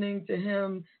 I'm listening to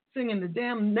him singing the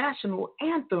damn national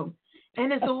anthem.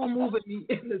 And it's all moving me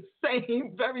in the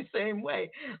very same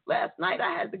way. Last night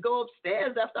I had to go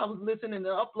upstairs after I was listening and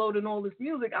uploading all this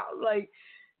music. I was like,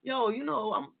 yo,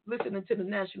 I'm listening to the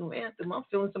national anthem. I'm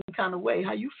feeling some kind of way.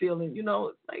 How you feeling?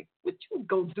 Like, what you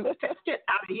go do? Get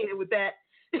out of here with that.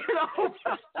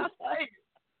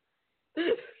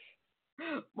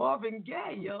 Marvin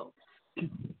Gaye, yo.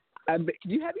 Have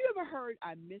you ever heard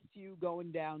I Miss You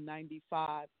going down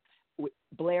 95 with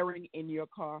blaring in your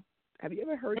car? Have you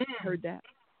ever heard that?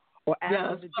 Or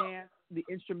After the Dance, the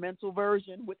instrumental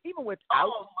version,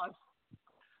 without.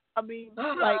 I mean,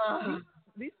 like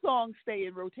these songs stay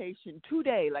in rotation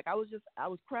today. Like I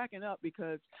was cracking up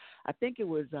because I think it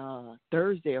was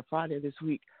Thursday or Friday this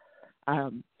week.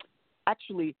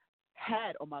 Actually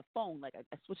had on my phone, like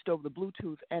I switched over to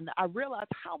Bluetooth, and I realized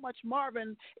how much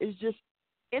Marvin is just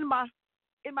in my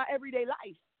everyday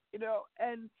life,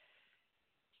 and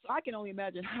so I can only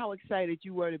imagine how excited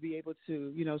you were to be able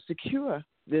to, secure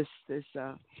the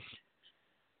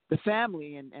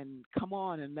family and come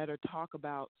on and let her talk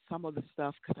about some of the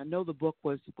stuff, because I know the book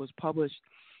was published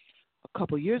a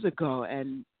couple years ago,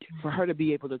 and for her to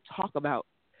be able to talk about,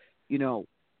 you know,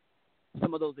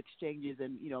 some of those exchanges,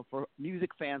 and, you know, for music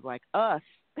fans like us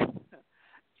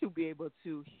to be able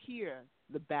to hear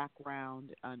the background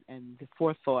and the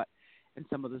forethought in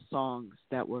some of the songs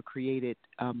that were created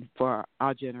for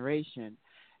our generation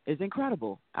is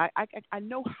incredible. I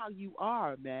know how you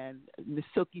are, man. The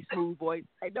silky smooth voice.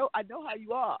 I know how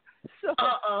you are. So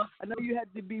I know you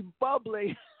had to be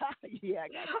bubbly. Yeah,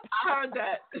 I heard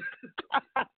that.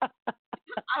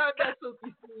 I heard that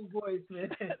silky smooth voice, man.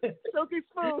 Silky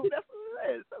smooth. That's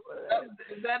what it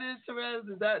is. Is that it,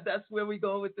 Terez? That's where we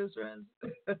go with this, Terez?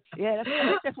 Yeah, I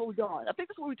think that's where we're going. I think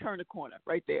that's where we turn the corner,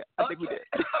 right there. I think we did.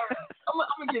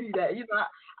 I'm gonna give you that. You know,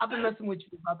 I've been messing with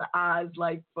you about the eyes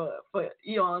like for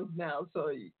eons now. So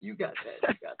you got that.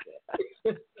 You got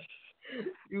that.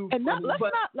 And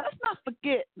let's not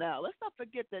forget now. Let's not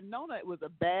forget that Nona was a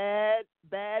bad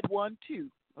one too.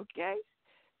 Okay.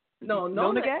 No,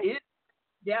 Nona Gaye?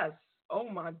 Yes. Oh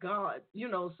my God. You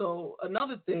know. So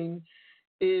another thing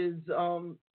is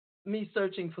me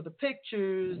searching for the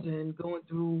pictures and going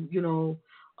through, you know,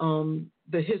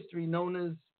 the history,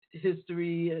 Nona's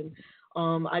history, and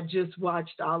I just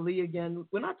watched Ali again.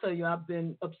 When I tell you I've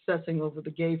been obsessing over the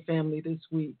Gaye family this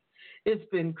week, it's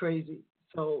been crazy.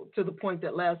 So to the point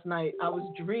that last night I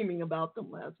was dreaming about them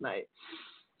last night.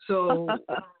 So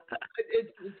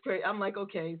it's great. I'm like,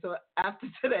 okay, so after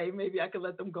today, maybe I could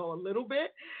let them go a little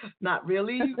bit. Not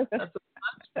really, not so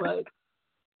much, but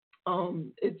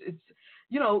it's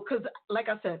you know, because like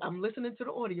I said, I'm listening to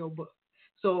the audio book.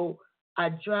 So my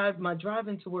drive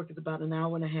into work is about an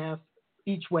hour and a half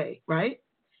each way, right?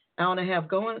 Hour and a half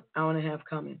going, hour and a half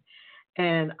coming.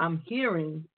 And I'm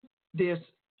hearing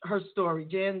her story,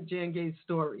 Jan Gay's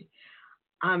story.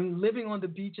 I'm living on the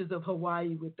beaches of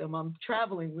Hawaii with them. I'm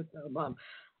traveling with them.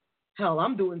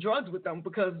 I'm doing drugs with them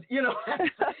because, you know, that's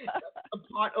a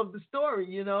part of the story,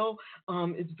 you know.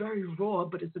 It's very raw,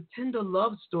 but it's a tender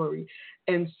love story.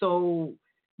 And so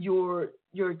you're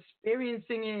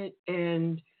experiencing it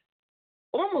and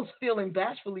almost feeling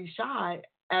bashfully shy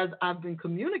as I've been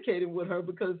communicating with her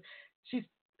because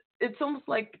it's almost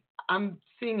like I'm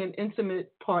seeing an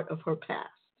intimate part of her past.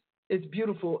 It's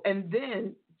beautiful. And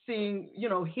then seeing, you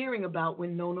know, hearing about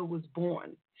when Nona was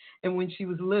born and when she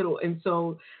was little. And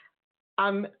so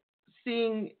I'm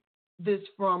seeing this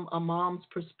from a mom's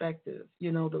perspective,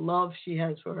 you know, the love she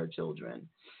has for her children.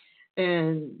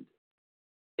 And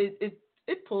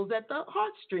it pulls at the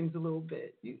heartstrings a little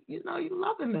bit. You know, you're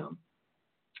loving them.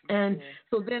 And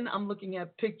so then I'm looking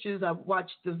at pictures. I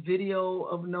watched the video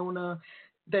of Nona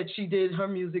that she did, her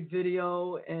music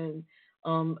video, and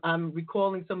I'm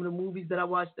recalling some of the movies that I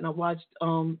watched, and I watched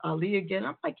Ali again.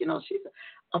 I'm like, you know, she's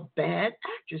a bad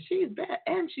actress. She is bad,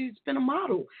 and she's been a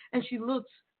model, and she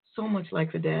looks so much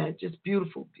like her dad. Just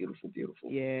beautiful, beautiful, beautiful.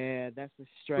 Yeah, that's a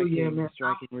striking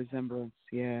resemblance.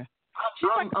 Yeah, she's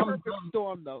like a perfect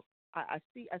storm, though. I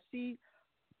see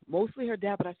mostly her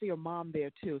dad, but I see her mom there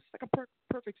too. It's like a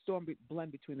perfect storm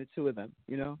blend between the two of them,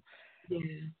 you know? Yeah,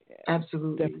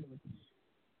 absolutely. Definitely.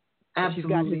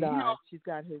 Absolutely. She's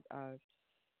got his eyes.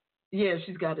 Yeah,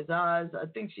 she's got his eyes. I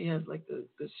think she has like the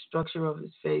structure of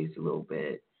his face a little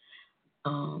bit.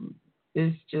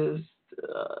 It's just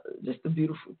a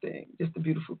beautiful thing. Just a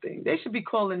beautiful thing. They should be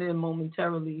calling in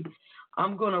momentarily.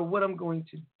 What I'm going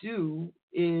to do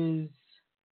is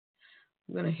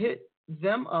I'm going to hit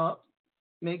them up,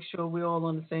 make sure we're all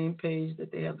on the same page,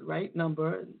 that they have the right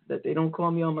number, that they don't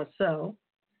call me on my cell,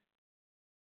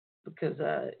 because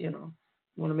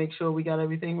want to make sure we got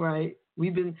everything right.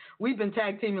 We've been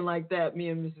tag teaming like that, me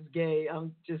and Mrs. Gaye.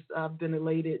 I've been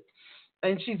elated,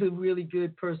 and she's a really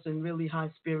good person, really high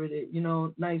spirited. You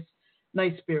know, nice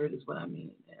spirit is what I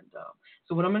mean. And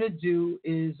so what I'm gonna do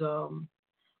is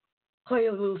play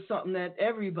a little something that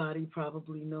everybody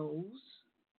probably knows,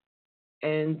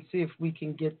 and see if we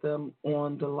can get them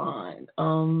on the line.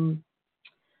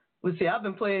 Let's see. I've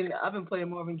been playing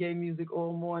Marvin Gaye music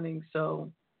all morning,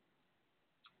 so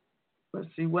let's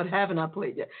see. What haven't I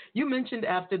played yet? You mentioned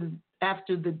After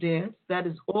the Dance. That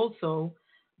is also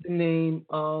the name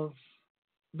of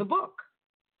the book.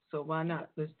 So why not?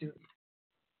 Let's do it.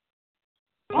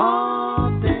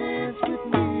 Oh, dance with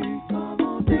me, come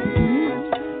on,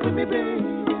 dance with me, baby.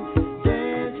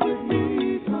 Dance with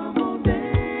me, come on,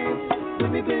 dance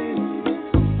with me, baby.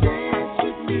 Dance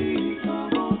with me,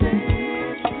 come on,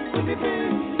 dance with me,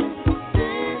 baby.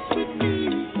 Dance with me,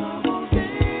 come on,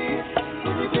 dance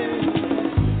with me, baby.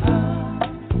 I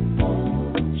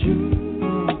want you,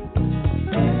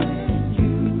 and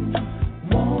you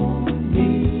want me,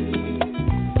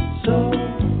 so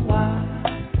why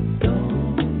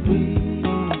don't we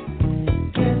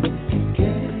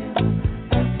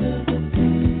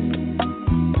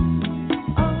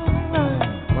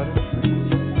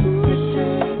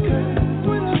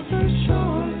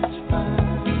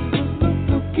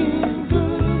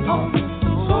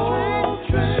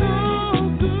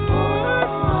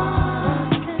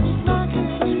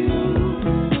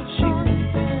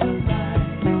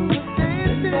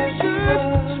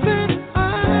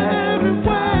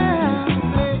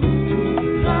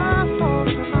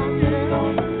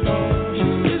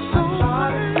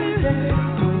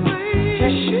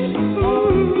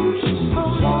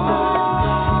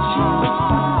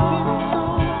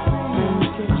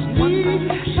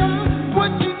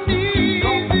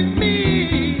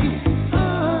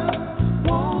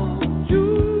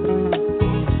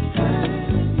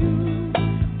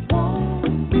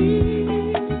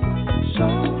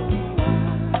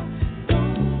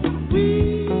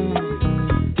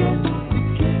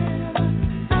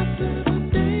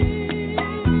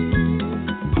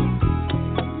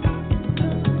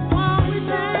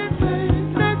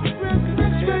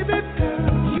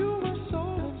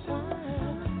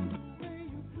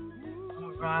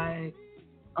Right.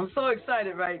 I'm so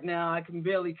excited right now. I can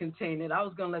barely contain it. I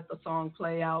was gonna let the song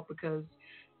play out because,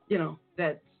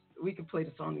 that we could play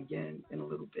the song again in a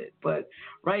little bit. But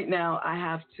right now, I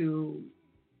have to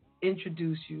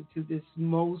introduce you to this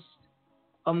most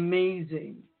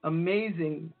amazing,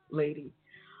 amazing lady.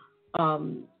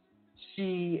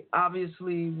 She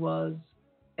obviously was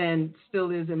and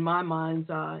still is in my mind's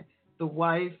eye the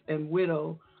wife and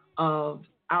widow of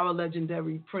our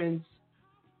legendary Prince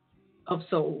of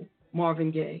Soul,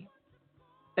 Marvin Gaye,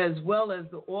 as well as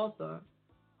the author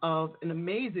of an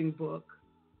amazing book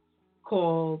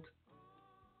called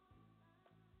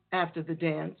After the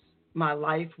Dance, My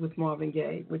Life with Marvin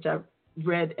Gaye, which I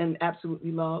read and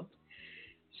absolutely loved.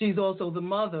 She's also the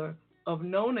mother of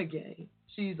Nona Gaye.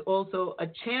 She's also a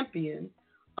champion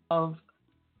of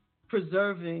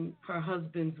preserving her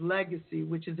husband's legacy,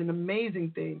 which is an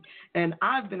amazing thing. And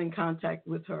I've been in contact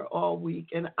with her all week,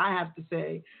 and I have to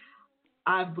say,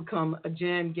 I've become a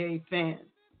Jan Gaye fan.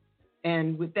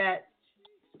 And with that,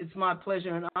 it's my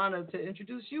pleasure and honor to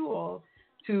introduce you all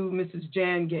to Mrs.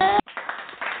 Jan Gaye.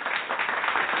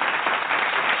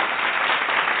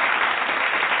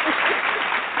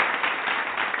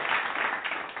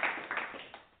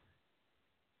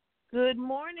 Good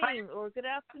morning or good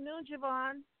afternoon,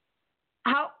 JaVonne.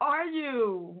 How are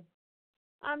you?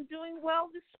 I'm doing well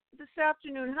this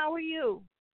afternoon. How are you?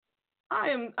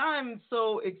 I'm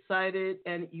so excited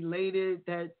and elated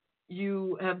that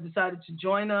you have decided to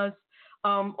join us.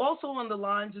 Also on the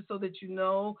line, just so that you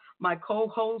know, my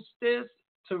co-hostess,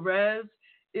 Terez,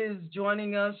 is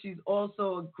joining us. She's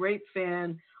also a great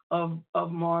fan of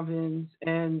Marvin's,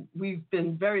 and we've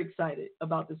been very excited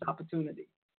about this opportunity.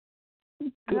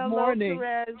 Hello, morning.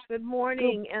 Terez. Good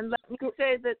morning. And let me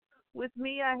say that with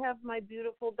me, I have my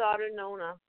beautiful daughter,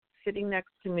 Nona, sitting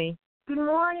next to me. Good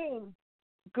morning.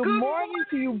 Good morning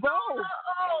to you both.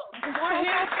 Good morning.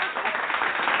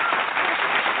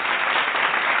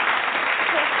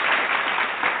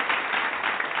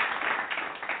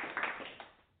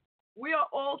 We are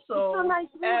also so nice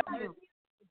avid,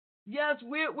 yes,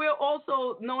 we're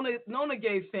also Nona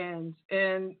Gaye fans,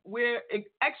 and we're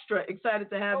extra excited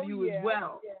to have you as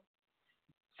well. Yeah.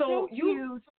 So thank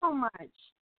you so much.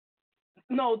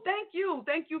 No, thank you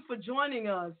for joining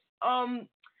us.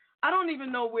 I don't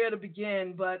even know where to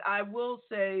begin, but I will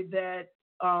say that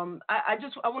I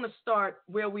want to start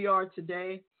where we are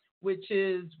today, which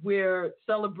is we're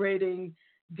celebrating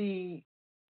the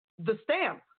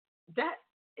stamp. That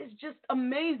is just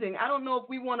amazing. I don't know if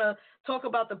we want to talk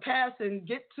about the past and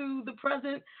get to the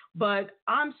present, but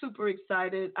I'm super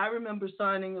excited. I remember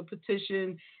signing a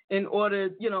petition in order,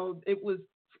 it was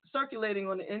circulating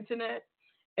on the internet,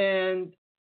 and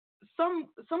some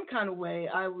kind of way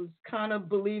I was kind of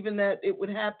believing that it would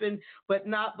happen, but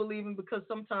not believing, because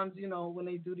sometimes, when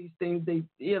they do these things, they,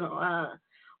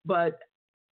 but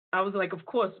I was like, of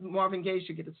course, Marvin Gaye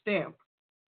should get a stamp.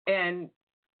 And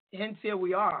hence here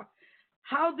we are.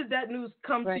 How did that news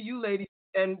come to you, ladies?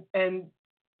 And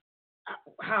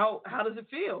how does it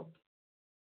feel?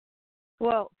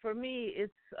 Well, for me,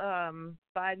 it's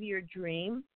 5-year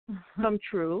dream come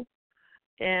true.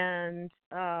 And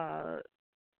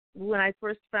when I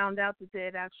first found out that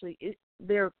they had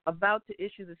they're about to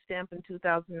issue the stamp in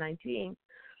 2019,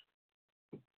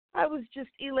 I was just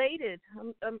elated.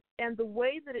 And the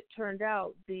way that it turned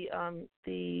out, the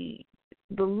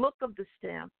look of the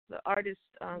stamp, the artist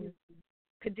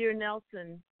Kadir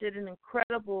Nelson did an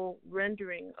incredible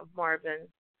rendering of Marvin,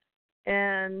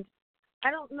 and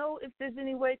I don't know if there's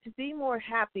any way to be more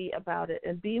happy about it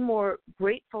and be more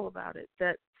grateful about it,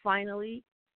 that finally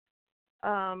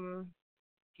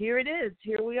here it is.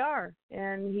 Here we are.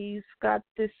 And he's got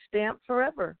this stamp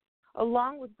forever,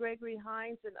 along with Gregory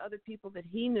Hines and other people that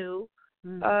he knew.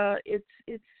 It's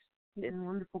a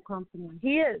wonderful company.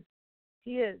 He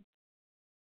is.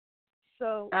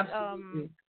 So I'm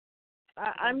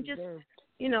just,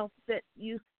 that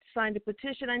you signed a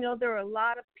petition. I know there are a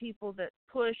lot of people that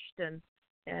pushed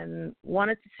and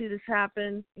wanted to see this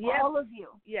happen. Yes. All of you.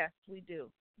 Yes, we do.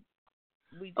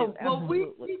 We do. Oh, well, we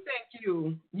thank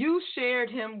you. You shared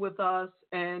him with us,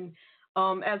 and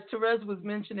as Terez was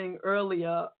mentioning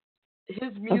earlier,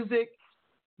 his music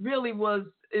really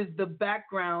is the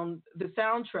background, the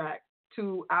soundtrack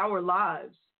to our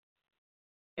lives,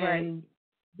 and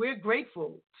we're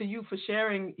grateful to you for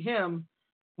sharing him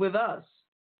with us.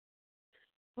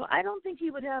 Well, I don't think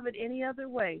he would have it any other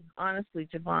way, honestly,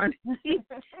 JaVonne. He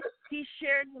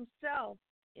shared himself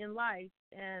in life,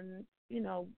 and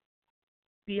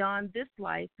beyond this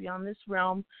life, beyond this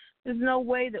realm, there's no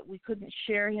way that we couldn't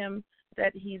share him,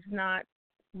 that he's not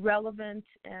relevant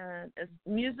and as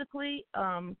musically,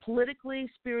 politically,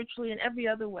 spiritually, and every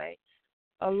other way.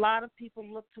 A lot of people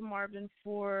look to Marvin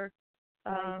for,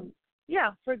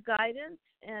 for guidance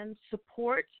and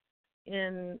support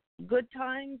in good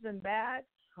times and bad.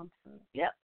 Comfort.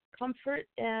 Yep, comfort,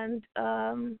 and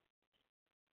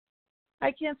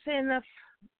I can't say enough.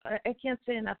 I can't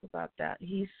say enough about that.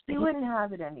 He wouldn't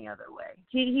have it any other way.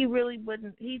 He really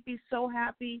wouldn't. He'd be so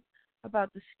happy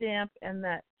about the stamp and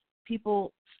that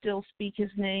people still speak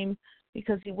his name,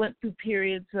 because he went through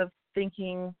periods of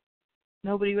thinking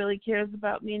nobody really cares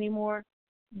about me anymore.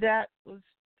 That was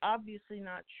obviously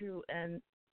not true and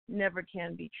never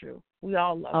can be true. We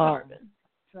all love Marvin.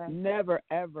 Right. Never,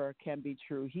 ever can be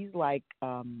true. He's like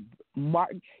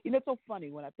Martin. You know, it's so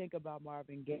funny when I think about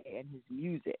Marvin Gaye and his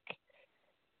music.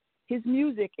 His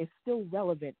music is still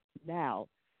relevant now.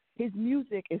 His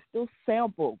music is still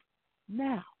sampled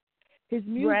now. His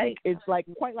music is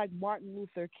quite like Martin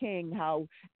Luther King, how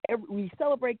we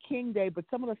celebrate King Day, but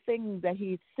some of the things that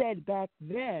he said back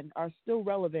then are still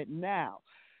relevant now.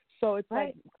 So it's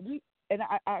like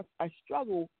I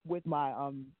struggle with my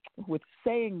with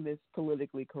saying this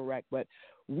politically correct, but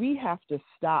we have to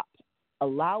stop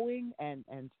allowing and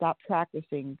stop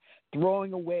practicing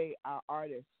throwing away our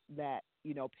artists that,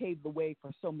 you know, paved the way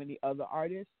for so many other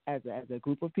artists as a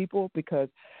group of people, because,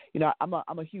 you know, I'm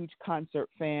a huge concert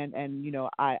fan, and, you know,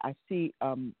 I see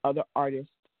other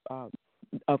artists of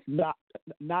not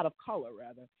of color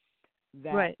rather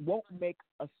that won't make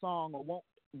a song or won't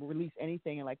release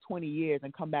anything in like 20 years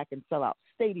and come back and sell out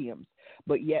stadiums,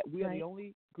 but yet we are the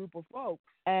only group of folks,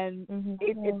 and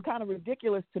it's kind of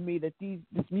ridiculous to me that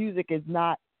this music is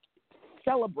not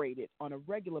celebrated on a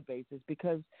regular basis,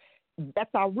 because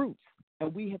that's our roots,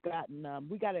 and we have gotten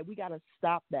we gotta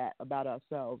stop that about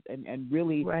ourselves and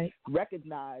really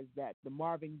recognize that the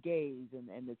Marvin Gayes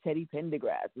and the Teddy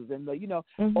Pendergrasses and the, you know,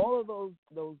 all of those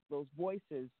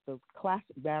voices, those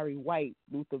classic Barry White,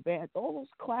 Luther Vance, all those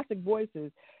classic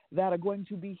voices that are going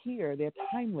to be here. They're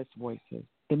timeless voices.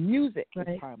 The music is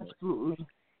timeless. Absolutely.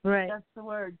 Right. That's the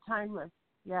word, timeless.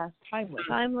 Yes. Timeless.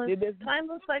 Timeless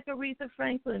like Aretha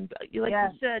Franklin. Like you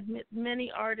said,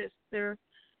 many artists there.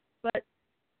 But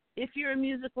if you're a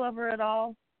music lover at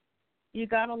all, you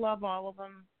gotta love all of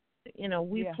them. You know,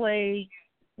 we play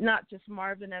not just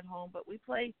Marvin at home, but we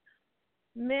play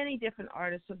many different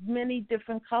artists of many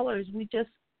different colors. We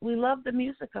love the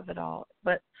music of it all.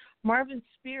 But Marvin's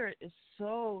spirit is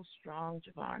so strong,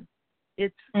 JaVonne.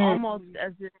 It's almost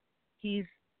as if he's,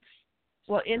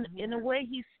 well, in a way,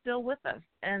 he's still with us.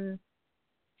 And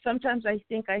sometimes I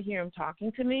think I hear him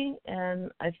talking to me,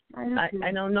 and I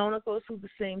know Nona goes through the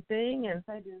same thing, and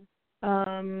I do.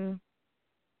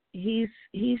 He's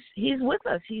with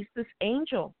us. He's this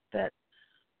angel that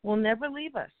will never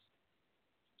leave us,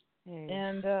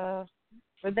 and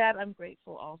for that I'm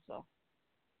grateful also.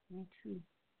 Me too.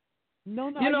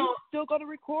 Nona, are you still going to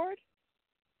record?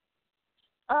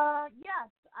 Yes,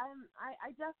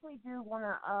 I definitely do want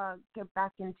to get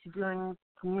back into doing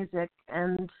music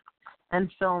and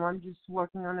film. I'm just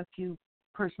working on a few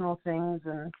personal things,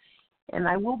 and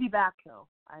I will be back though.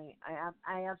 I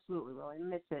absolutely will. I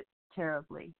miss it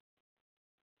terribly.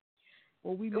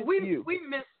 Well, we miss you. We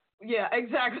miss. Yeah,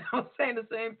 exactly. I was saying the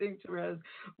same thing, Terez.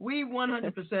 We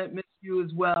 100% miss you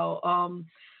as well. I'm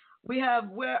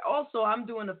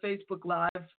doing a Facebook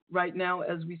Live right now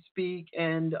as we speak,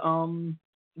 and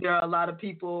there are a lot of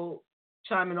people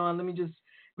chiming on. Let me just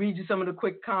read you some of the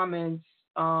quick comments.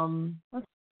 A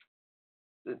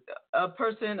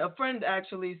friend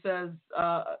actually says,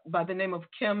 by the name of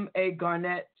Kim A.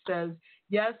 Garnett, says,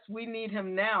 yes, we need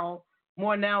him now,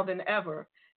 more now than ever.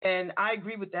 And I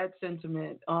agree with that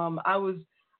sentiment. I was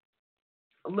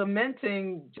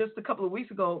lamenting just a couple of weeks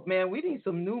ago, man, we need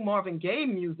some new Marvin Gaye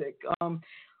music. For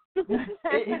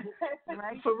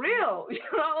real. You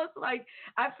know, it's like,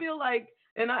 I feel like,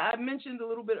 and I mentioned a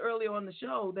little bit earlier on the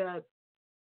show that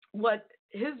what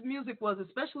his music was,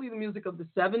 especially the music of the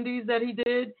 70s that he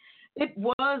did, it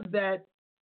was that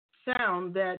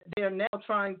sound that they're now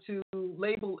trying to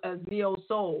label as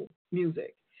neo-soul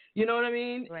music. You know what I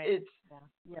mean? Right. It's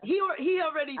he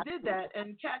already did that,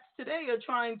 and cats today are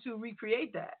trying to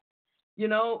recreate that. You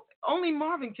know, only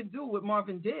Marvin can do what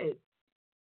Marvin did.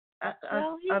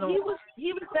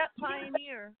 He was that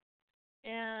pioneer,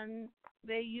 and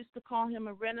they used to call him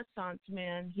a Renaissance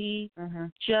man. He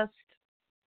just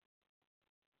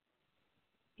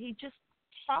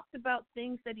talked about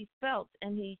things that he felt,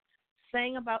 and he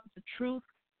sang about the truth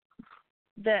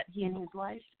that he in his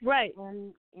life, right,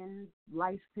 in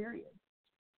life period.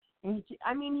 And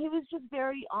he was just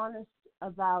very honest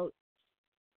about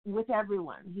with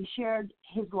everyone. He shared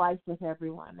his life with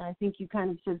everyone. And I think you kind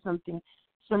of said something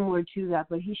similar to that,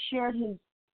 but he shared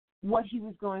what he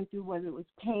was going through, whether it was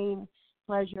pain,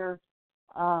 pleasure,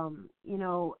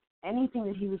 anything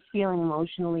that he was feeling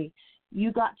emotionally.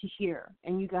 You got to hear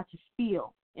and you got to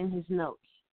feel in his notes.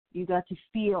 You got to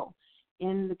feel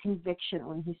in the conviction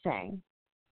when he sang.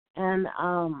 And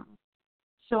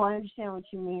so I understand what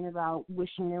you mean about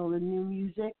wishing there were new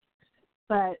music,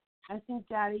 but I think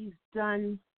Daddy's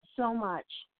done so much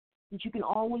that you can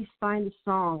always find a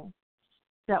song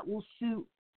that will suit,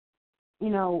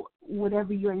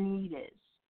 whatever your need is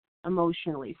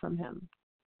emotionally from him.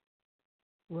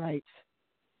 Right.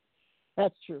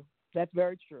 That's true. That's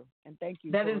very true. And thank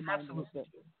you. That for is reminding us absolutely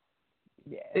true.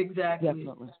 Yeah, exactly.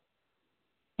 Definitely.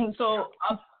 So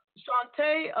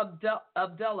Shantae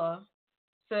Abdella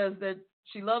says that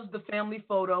she loves the family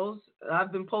photos.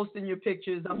 I've been posting your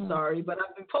pictures. I'm sorry, but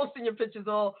I've been posting your pictures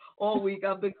all week.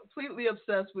 I've been completely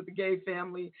obsessed with the Gaye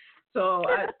family. So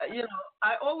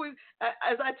I always,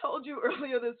 as I told you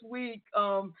earlier this week,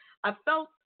 I felt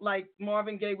like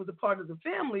Marvin Gaye was a part of the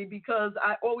family because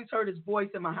I always heard his voice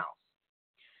in my house.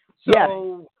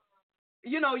 So,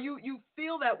 you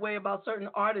feel that way about certain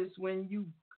artists when you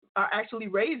are actually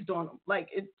raised on them. Like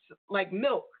it's like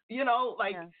milk,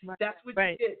 that's what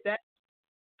you get.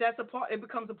 That's a part. It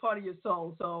becomes a part of your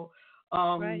soul. So,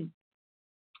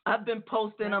 I've been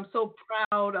posting. I'm so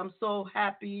proud. I'm so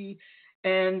happy,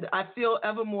 and I feel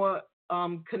ever more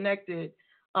connected.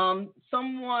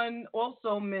 Someone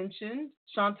also mentioned,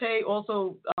 Shantae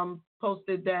also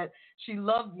posted that she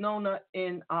loved Nona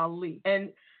in Ali.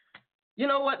 And you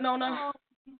know what, Nona?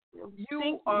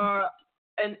 You are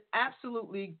an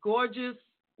absolutely gorgeous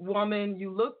woman. You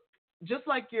look just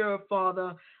like your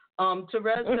father.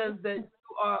 Terez says that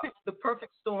you are the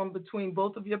perfect storm between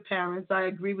both of your parents. I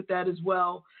agree with that as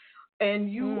well.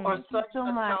 And you are such a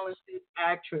talented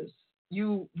actress.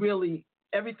 You really,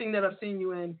 everything that I've seen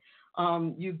you in,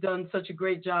 you've done such a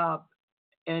great job.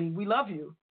 And we love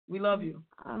you. We love you.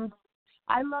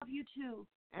 I love you too.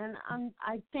 And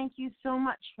I thank you so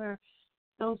much for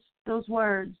those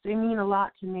words. They mean a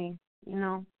lot to me, I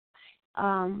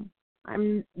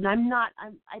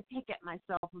pick at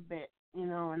myself a bit,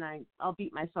 and I'll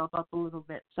beat myself up a little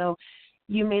bit. So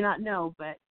you may not know,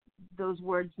 but those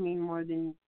words mean more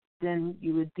than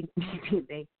you would think.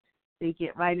 They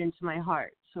get right into my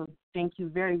heart. So thank you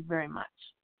very, very much.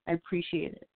 I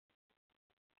appreciate it.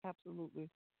 Absolutely.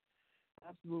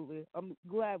 I'm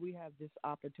glad we have this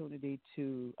opportunity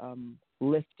to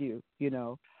lift you,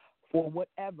 for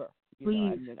whatever.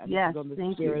 Please, yes,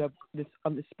 thank you.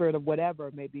 On the spirit of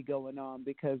whatever may be going on,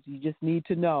 because you just need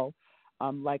to know,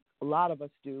 like a lot of us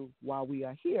do while we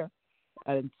are here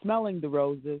and smelling the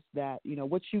roses, that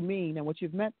what you mean and what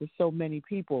you've meant to so many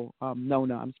people.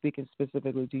 Nona, I'm speaking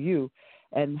specifically to you,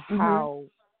 and how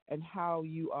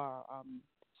you are.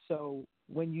 So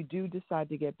when you do decide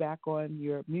to get back on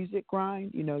your music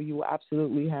grind, you will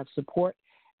absolutely have support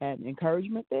and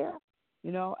encouragement there.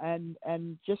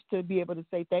 And just to be able to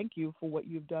say thank you for what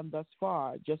you've done thus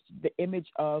far. Just the image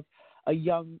of a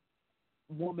young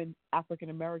woman,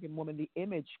 African-American woman, the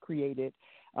image created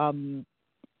in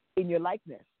your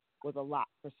likeness was a lot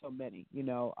for so many,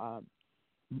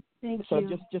 Thank so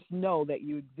you. just know that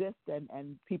you exist,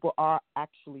 and people are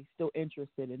actually still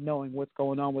interested in knowing what's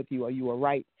going on with you. Are you all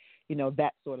right?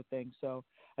 That sort of thing. So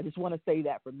I just want to say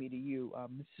that from me to you,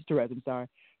 Mrs. Terez, I'm sorry,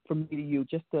 from me to you,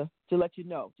 just to let you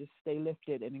know, just stay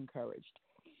lifted and encouraged.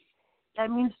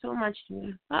 That means so much to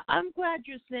me. I'm glad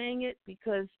you're saying it,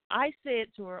 because I say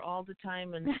it to her all the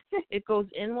time, and it goes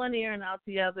in one ear and out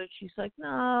the other. She's like,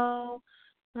 no,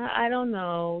 I don't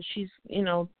know. She's,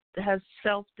 has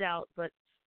self-doubt, but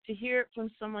to hear it from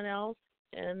someone else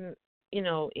and,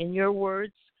 in your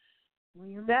words,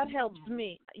 that helps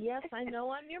me. Yes, I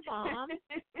know I'm your mom,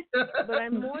 but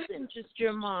I'm more than just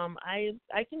your mom. I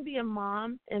can be a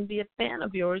mom and be a fan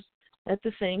of yours at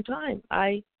the same time.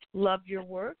 I love your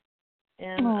work,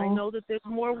 and I know that there's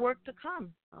more work to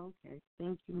come. Okay,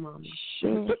 thank you, Mom.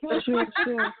 Sure.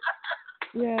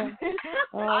 Yeah.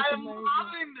 I'm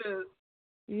loving this.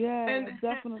 Yeah, and,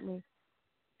 definitely.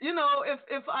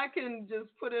 If I can just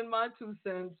put in my 2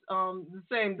 cents,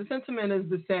 the sentiment is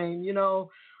the same.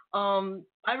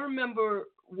 I remember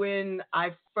when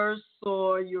I first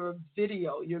saw your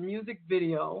music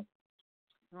video.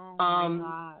 Oh my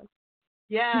God.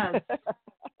 Yes.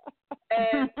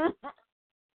 And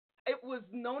it was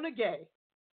Nona Gaye,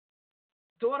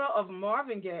 daughter of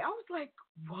Marvin Gaye. I was like,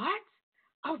 what?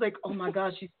 I was like, oh my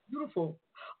God, she's beautiful.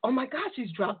 Oh my God,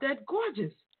 she's drop dead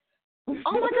gorgeous. Oh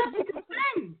my God, she can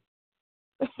sing.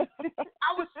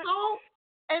 I was so,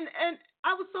 and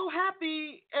I was so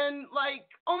happy and like,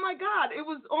 oh my God, it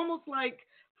was almost like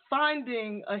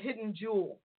finding a hidden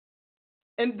jewel.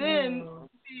 And then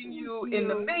seeing you in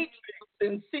the Matrix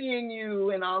and seeing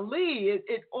you in Ali,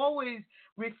 it always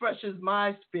refreshes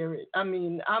my spirit. I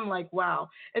mean, I'm like, wow.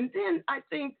 And then I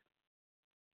think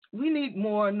we need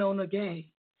more Nona Gaye.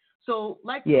 So,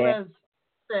 like Terez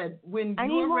said, when I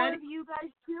need you're more ready, of you guys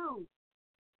too.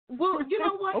 well, you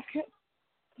know what? Okay.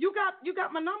 You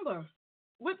got my number.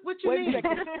 What you Wait need? a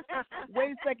second.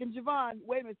 Wait a second, JaVonne.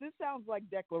 Wait a minute. This sounds like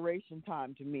declaration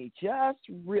time to me. Just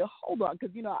real. Hold on,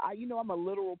 because I'm a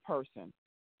literal person.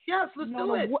 Yes, let's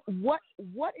do it. What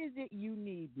is it you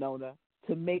need, Nona,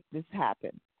 to make this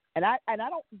happen? And I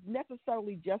don't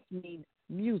necessarily just mean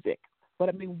music, but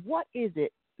I mean, what is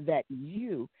it that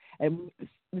you, and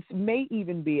this may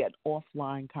even be an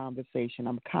offline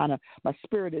conversation. My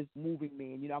spirit is moving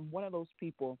me, and I'm one of those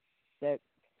people that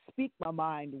speak my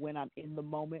mind when I'm in the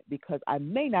moment, because I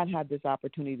may not have this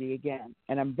opportunity again,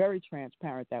 and I'm very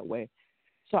transparent that way.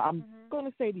 So I'm going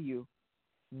to say to you,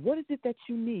 what is it that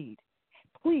you need?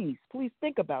 Please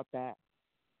think about that.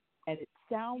 And it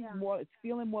sounds it's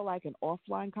feeling more like an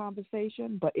offline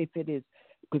conversation, but if it is,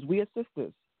 because we are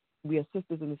sisters. We are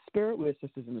sisters in the spirit. We are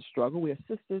sisters in the struggle. We are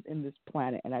sisters in this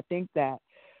planet. And I think that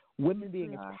women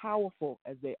being as powerful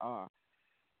as they are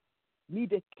need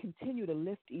to continue to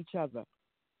lift each other.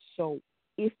 So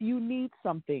if you need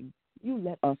something, you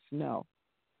let us know,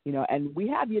 and we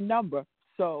have your number.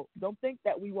 So don't think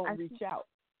that we won't reach out.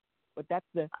 But that's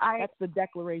the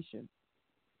declaration.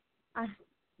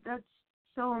 That's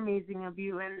so amazing of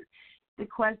you. And the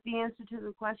answer to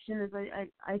the question is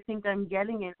I think I'm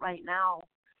getting it right now.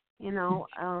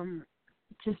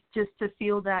 Just to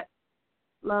feel that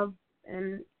love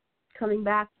and coming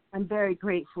back. I'm very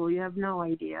grateful. You have no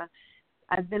idea.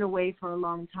 I've been away for a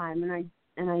long time,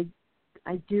 and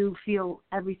I do feel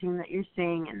everything that you're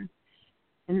saying,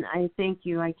 and I thank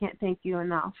you. I can't thank you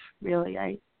enough. Really,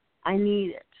 I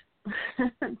need it.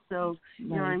 So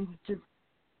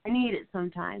I need it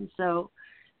sometimes. So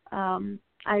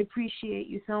I appreciate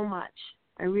you so much.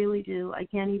 I really do. I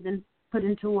can't even put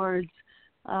into words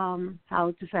how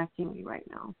it's affecting me right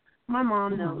now. My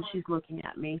mom knows. She's looking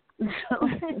at me.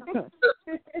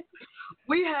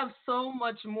 We have so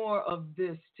much more of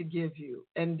this to give you,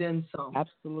 and then some.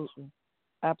 Absolutely.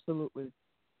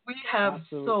 We have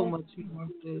so much more of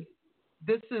this.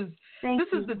 This is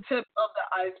the tip of the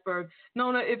iceberg.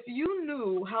 Nona, if you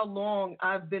knew how long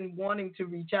I've been wanting to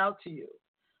reach out to you,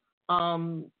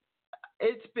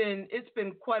 it's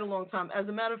been quite a long time. As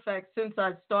a matter of fact, since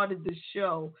I started this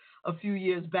show a few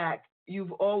years back,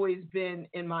 you've always been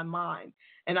in my mind.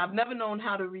 And I've never known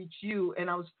how to reach you, and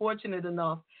I was fortunate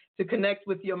enough to connect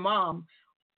with your mom,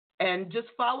 and just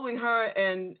following her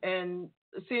and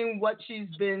seeing what she's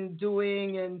been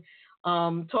doing and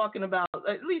talking about,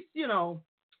 at least,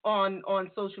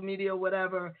 on social media or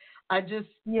whatever. I just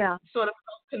sort of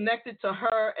felt connected to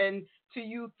her and to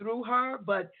you through her.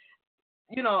 But,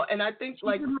 and I think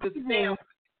like the stamp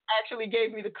actually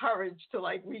gave me the courage to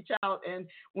like reach out. And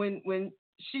when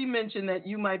she mentioned that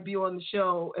you might be on the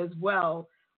show as well,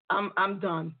 I'm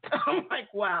done. I'm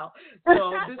like, wow.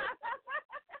 So this,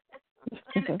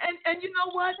 and you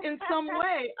know what? In some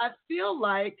way, I feel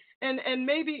like, and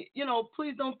maybe,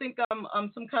 please don't think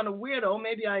I'm some kind of weirdo.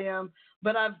 Maybe I am,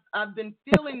 but I've been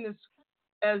feeling this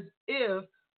as if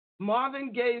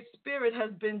Marvin Gaye's spirit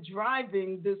has been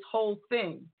driving this whole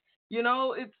thing.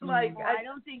 It's like I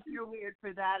don't think you're weird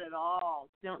for that at all.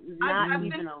 Not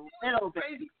even a little bit.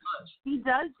 He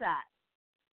does that.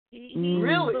 He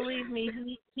really, believe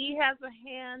me, he has a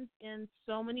hand in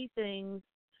so many things,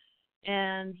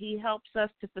 and he helps us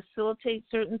to facilitate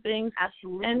certain things.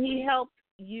 Absolutely. And he helped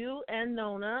you and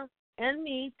Nona and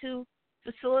me to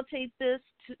facilitate this,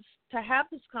 to have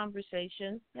this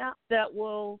conversation that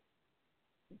will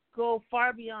go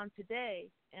far beyond today.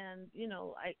 And,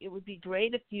 it would be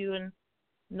great if you and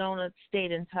Nona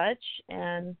stayed in touch.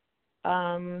 And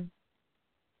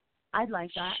I'd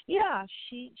like that. Yeah,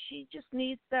 she just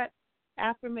needs that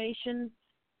affirmation.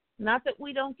 Not that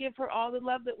we don't give her all the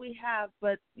love that we have,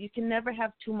 but you can never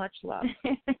have too much love.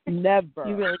 Never.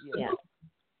 You really can't.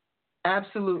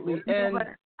 Absolutely. And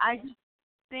I just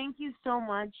thank you so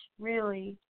much.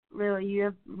 Really,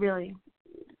 you really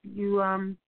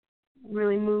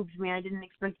moved me. I didn't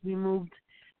expect to be moved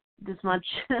this much,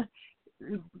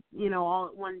 all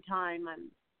at one time.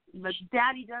 But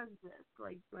Daddy does this,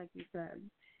 like you said.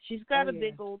 She's got a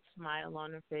big old smile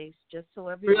on her face, just so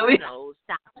everyone knows.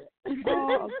 Stop it.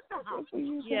 Stop.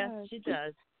 Yes, she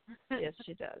does. Yes,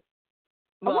 she does.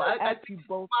 Well, I think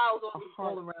smiles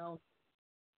all around.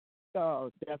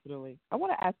 Oh, definitely. I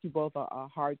want to ask you both a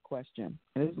hard question,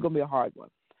 and this is going to be a hard one.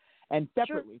 And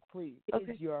separately, please,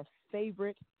 Okay. is your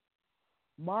favorite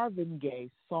Marvin Gaye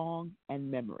song and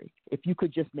memory? If you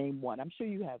could just name one. I'm sure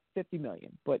you have 50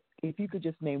 million, but if you could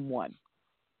just name one.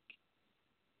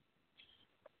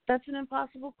 That's an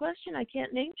impossible question. I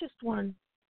can't name just one.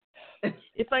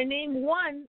 If I name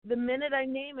one, the minute I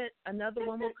name it, another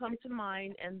one will come to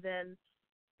mind, and then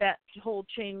that whole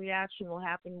chain reaction will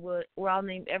happen where I'll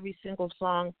name every single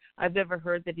song I've ever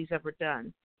heard that he's ever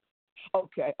done.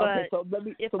 Okay. But okay. So let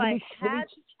me. if I had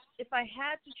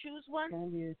to choose one, It's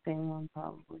gonna be the same one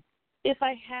probably. if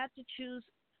I had to choose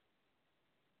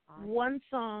one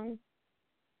song,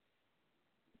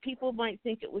 people might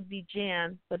think it would be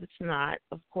Jan, but it's not.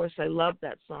 Of course, I love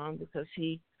that song because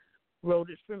he wrote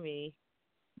it for me.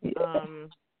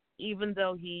 Even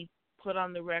though he put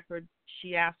on the record,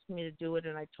 she asked me to do it,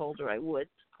 and I told her I would.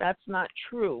 That's not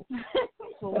true.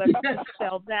 So let's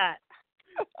dispel that.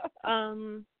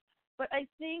 But I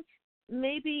think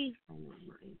maybe.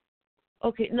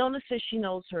 Okay, Nona says she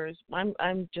knows hers.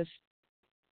 I'm just.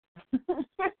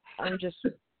 I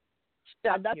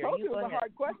stuck here. told you it was a ahead.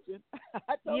 hard question.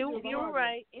 I told you it was a You're hard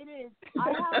right. It is.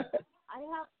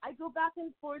 I go back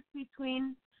and forth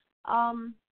between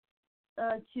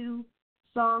two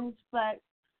songs, but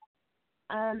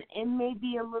it may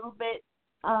be a little bit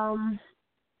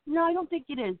no, I don't think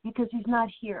it is because he's not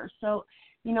here. So,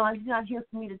 he's not here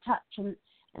for me to touch and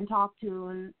talk to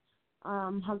and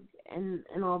hug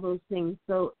and all those things.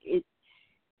 So it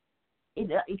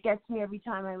gets me every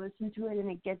time I listen to it, and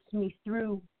it gets me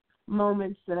through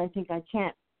moments that I think I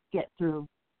can't get through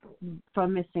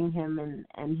from missing him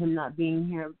and him not being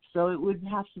here. So it would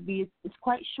have to be, it's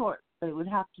quite short, but it would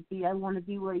have to be, I want to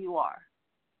be where you are.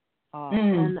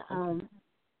 And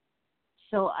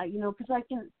so because I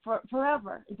can,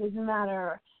 forever, it doesn't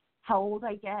matter how old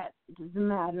I get, it doesn't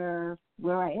matter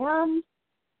where I am,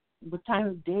 what time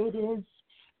of day it is,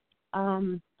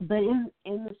 but in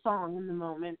the song, in the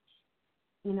moment,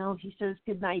 he says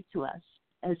goodnight to us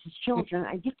as his children.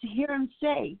 I get to hear him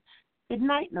say, good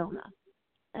night, Nona,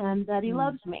 and that he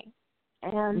loves me,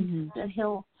 and that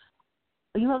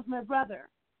he loves my brother,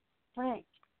 Frank,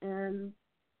 and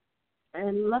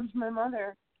loves my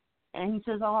mother, and he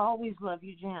says, I'll always love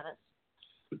you, Janice.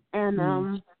 And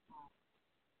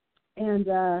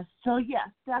so yes,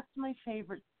 that's my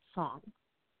favorite song.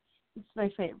 It's my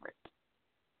favorite.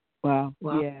 Wow.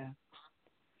 Yeah.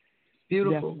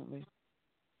 Beautiful. Definitely.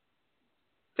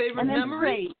 Favorite And then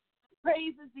memory?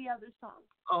 Praise is the other song.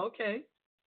 Oh, okay.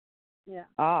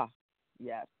 Yeah.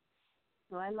 Yes.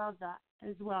 So I love that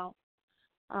as well.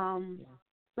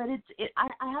 But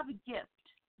I have a gift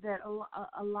that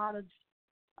a lot of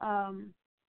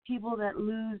people that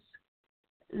lose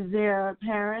their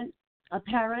parent, a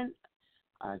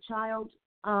child,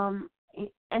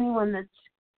 anyone that's,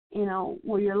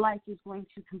 where your life is going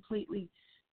to completely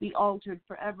be altered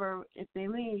forever if they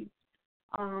leave.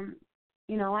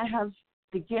 I have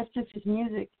the gift of his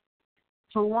music,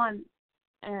 for one,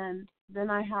 and then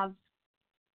I have,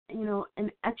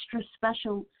 an extra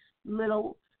special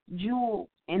little jewel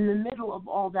in the middle of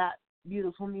all that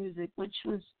beautiful music, which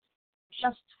was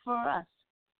just for us.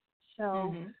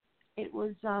 So it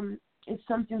was, it's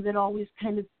something that always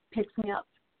kind of picks me up,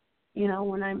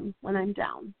 when I'm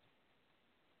down.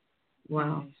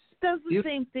 Wow. It does the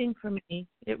same thing for me.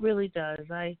 It really does.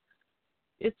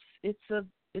 It's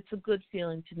a good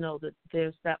feeling to know that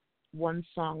there's that one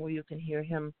song where you can hear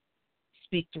him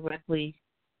speak directly,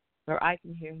 or I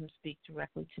can hear him speak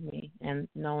directly to me, and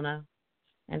Nona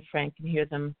and Frank can hear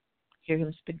him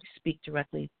speak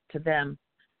directly to them.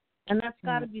 And that's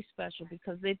got to be special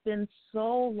because they've been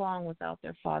so long without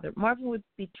their father. Marvin would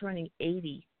be turning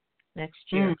 80 next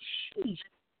year.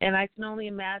 And I can only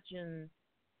imagine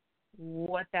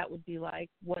what that would be like,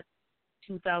 what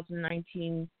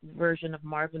 2019 version of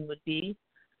Marvin would be.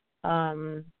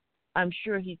 I'm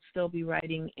sure he'd still be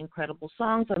writing incredible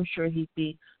songs. I'm sure he'd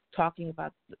be talking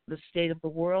about the state of the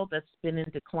world that's been in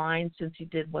decline since he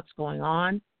did What's Going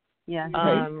On. Yeah.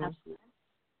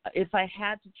 If I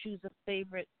had to choose a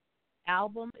favorite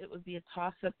album, it would be a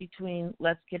toss-up between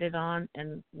Let's Get It On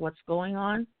and What's Going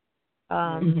On.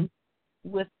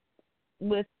 With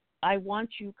I Want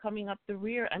You coming up the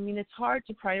rear, I mean, it's hard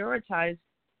to prioritize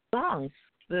songs,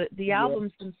 the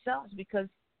albums themselves, because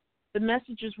the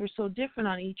messages were so different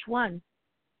on each one.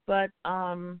 But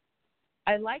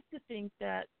I like to think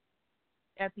that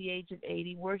at the age of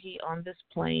 80, were he on this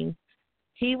plane,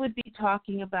 he would be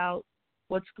talking about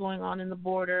what's going on on the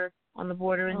border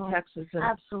in Texas, and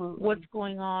absolutely. What's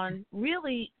going on,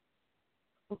 really,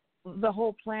 the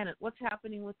whole planet, what's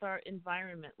happening with our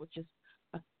environment, which is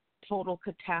a total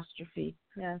catastrophe.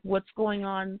 Yes. What's going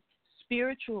on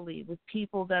spiritually with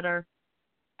people that are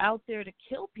out there to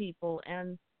kill people,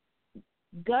 and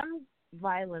gun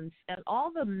violence and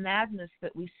all the madness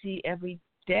that we see every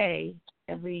day,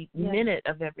 every minute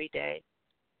of every day.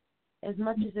 As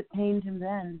much as it pained him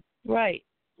then. Right.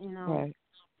 Right.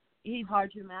 It's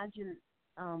hard to imagine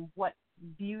what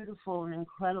beautiful and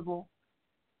incredible,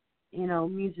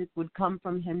 music would come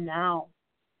from him now,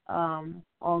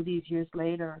 all these years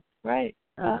later. Right.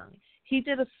 He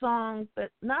did a song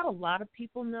that not a lot of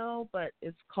people know, but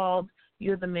it's called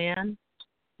 "You're the Man,"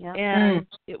 and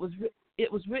it was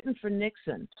written for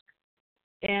Nixon.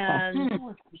 And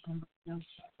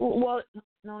well,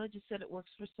 Nona just said it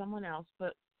works for someone else,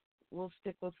 but we'll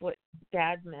stick with what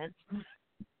Dad meant.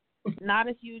 Not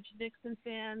a huge Nixon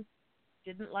fan,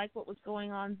 didn't like what was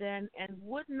going on then, and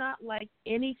would not like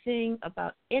anything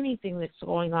about anything that's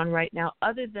going on right now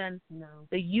other than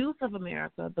the youth of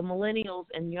America, the millennials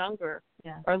and younger,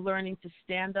 are learning to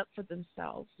stand up for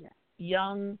themselves.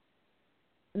 Young,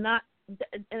 and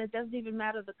it doesn't even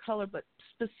matter the color, but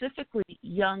specifically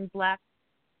young black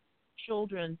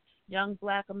children, young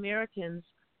black Americans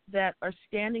that are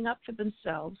standing up for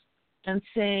themselves and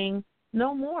saying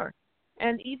no more.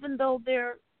 And even though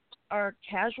there are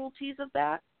casualties of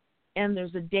that and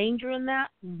there's a danger in that,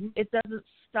 it doesn't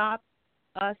stop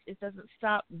us, it doesn't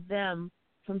stop them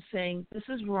from saying this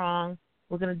is wrong,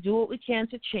 we're going to do what we can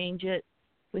to change it.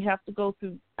 We have to go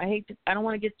through, I don't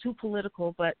want to get too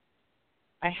political, but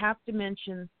I have to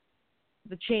mention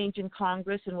the change in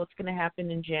Congress and what's going to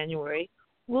happen in January.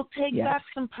 We'll take back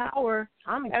some power.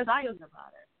 I'm excited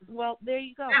about it. Well, there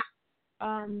you go.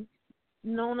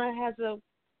 Nona has a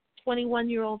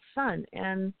 21-year-old son,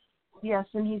 and yes,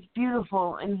 and he's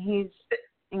beautiful, and he's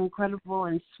incredible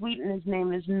and sweet, and his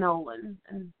name is Nolan.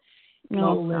 And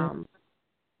Nolan.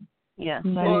 Yes.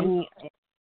 Nice.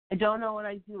 I don't know what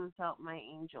I'd do without my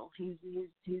angel. He's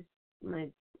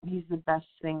the best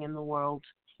thing in the world.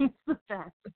 He's the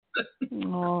best.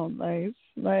 Oh, nice.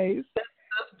 That's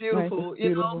beautiful. Nice,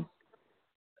 beautiful.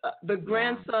 The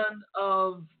grandson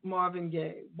of Marvin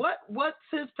Gaye. What's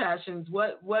his passions?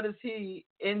 What is he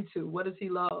into? What does he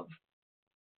love?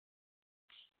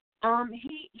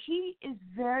 He is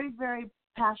very, very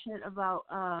passionate about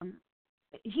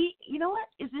you know what?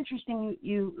 It's interesting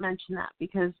you mentioned that,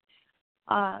 because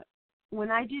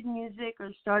when I did music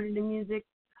or started in music,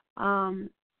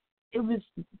 it was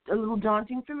a little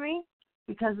daunting for me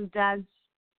because of Dad's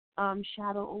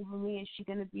shadow over me. Is she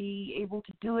going to be able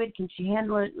to do it? Can she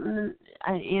handle it? And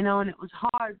it was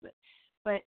hard,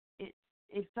 but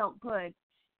it felt good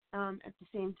at the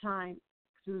same time,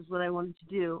 because it was what I wanted to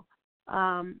do.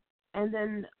 And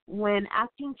then when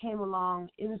acting came along,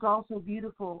 it was also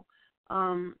beautiful,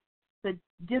 but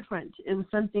different. It was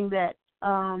something that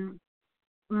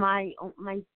my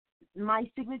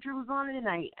signature was on it, and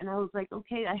I was like,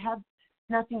 okay, I have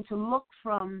nothing to look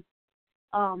from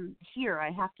here.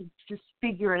 I have to just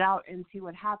figure it out and see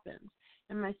what happens.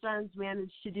 And my son's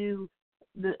managed to do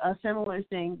a similar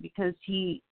thing, because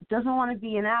he doesn't want to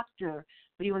be an actor,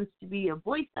 but he wants to be a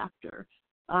voice actor.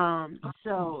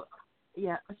 So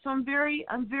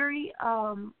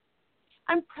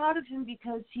I'm proud of him,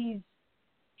 because he's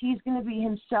going to be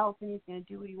himself, and he's going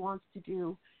to do what he wants to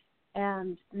do,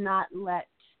 and not let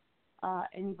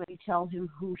anybody tell him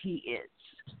who he is.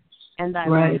 And I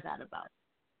like that about him.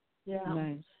 Yeah,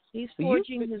 nice. He's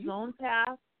forging his own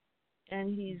path,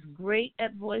 and he's great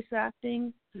at voice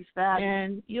acting. He's fabulous.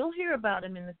 And you'll hear about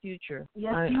him in the future.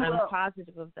 Yes, I'm will.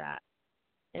 positive of that.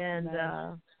 And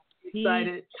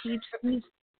Excited.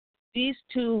 these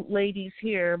two ladies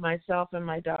here, myself and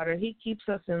my daughter, he keeps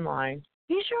us in line.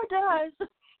 He sure does.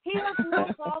 He has no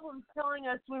problem telling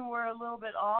us when we're a little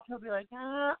bit off. He'll be like,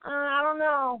 I don't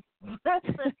know. And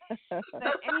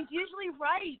he's usually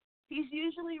right. He's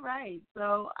usually right.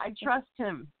 So I trust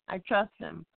him.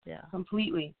 Yeah,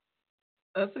 completely.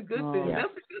 That's a good thing. Yeah.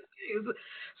 That's a good thing.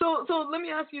 So let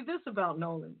me ask you this about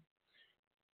Nolan.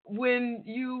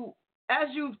 As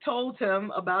you've told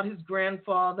him about his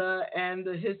grandfather and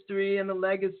the history and the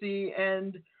legacy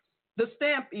and the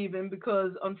stamp even,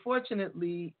 because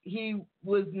unfortunately he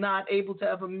was not able to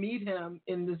ever meet him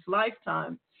in this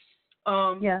lifetime.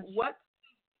 Yes.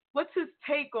 What's his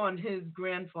take on his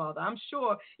grandfather? I'm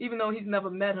sure, even though he's never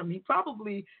met him, he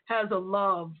probably has a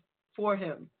love for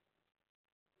him.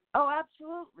 Oh,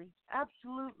 absolutely.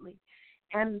 Absolutely.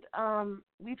 And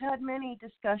we've had many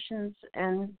discussions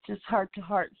and just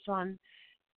heart-to-hearts on,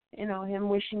 him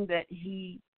wishing that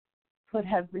he could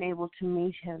have been able to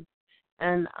meet him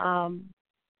and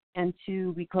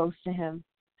to be close to him.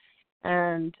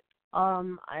 And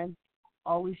I've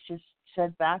always just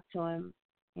said back to him,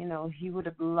 he would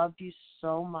have loved you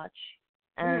so much,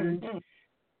 and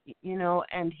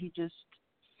and he just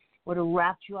would have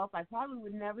wrapped you up. I probably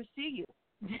would never see you,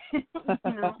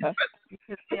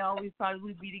 because they always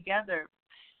probably be together,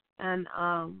 and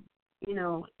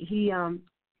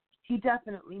he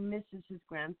definitely misses his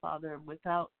grandfather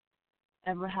without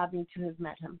ever having to have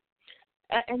met him.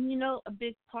 And a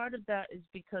big part of that is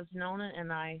because Nona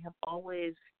and I have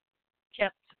always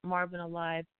kept Marvin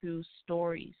alive through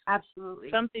stories. Absolutely.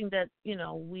 Something that,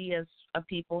 we as a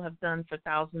people have done for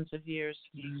thousands of years.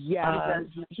 Yeah.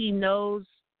 He knows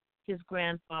his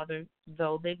grandfather,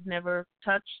 though they've never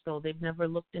touched, though they've never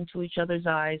looked into each other's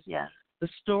eyes. Yes. The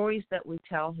stories that we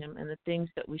tell him and the things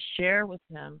that we share with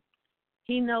him,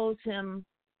 he knows him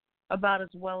about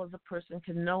as well as a person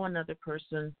can know another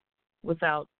person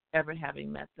without ever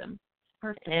having met them.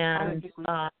 Perfect. And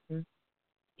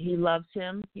he loves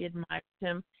him. He admires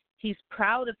him. He's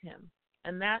proud of him.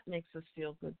 And that makes us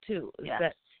feel good, too, is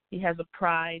that he has a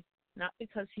pride, not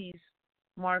because he's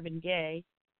Marvin Gaye,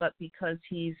 but because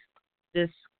he's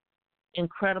this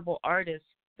incredible artist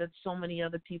that so many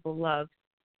other people love,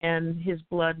 and his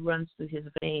blood runs through his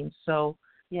veins. So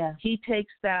he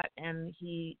takes that, and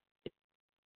he's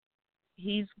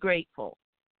grateful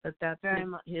that that's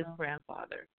his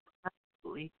grandfather.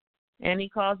 Absolutely. And he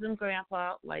calls him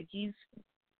Grandpa like he's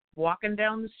walking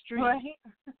down the street. Right.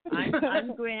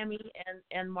 I'm Grammy,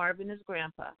 and Marvin is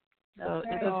Grandpa.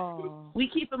 So we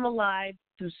keep him alive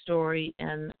through story,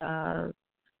 and I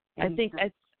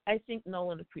think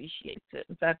Nolan appreciates it.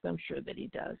 In fact, I'm sure that he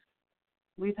does.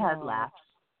 We've had laughs.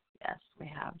 Yes, we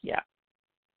have. Yeah.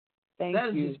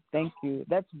 Thank you.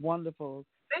 That's wonderful.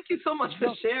 Thank you so much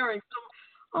for sharing.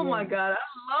 My God,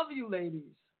 I love you,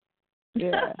 ladies.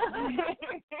 Yeah.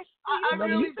 I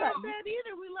really do. Not bad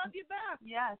either. We love you back.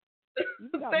 Yes.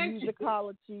 You got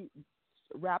musicology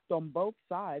wrapped on both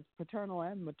sides, paternal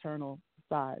and maternal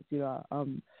sides.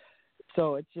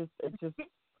 So it's just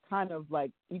kind of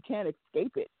like you can't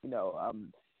escape it.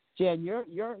 Jan, your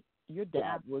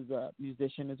dad was a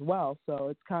musician as well, so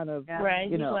it's kind of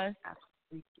right.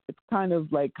 It's kind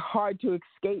of like hard to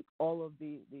escape all of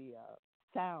the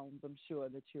sounds. I'm sure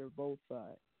that you're both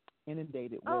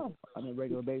inundated with on a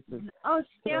regular basis. Oh,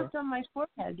 stamped on my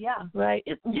forehead, yeah. Right.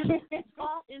 It's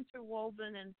all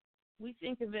interwoven, and we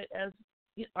think of it as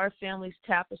our family's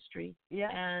tapestry. Yeah.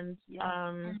 And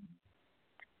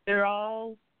they're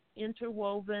all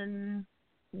interwoven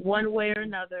one way or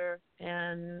another,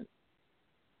 and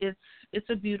it's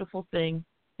a beautiful thing.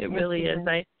 It really is.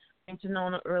 I came to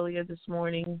Nona earlier this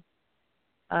morning.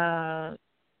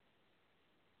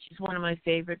 She's one of my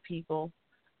favorite people.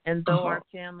 And though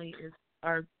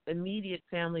our immediate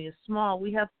family is small,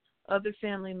 we have other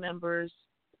family members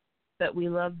that we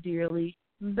love dearly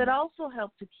that also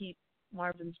help to keep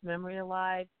Marvin's memory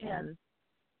alive. And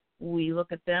we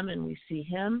look at them and we see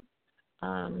him.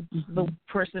 The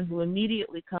person who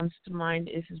immediately comes to mind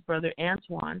is his brother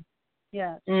Antoine.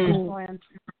 Yeah. Who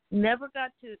never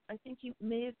got to, I think he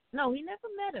never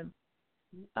met him.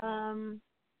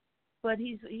 But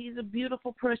he's a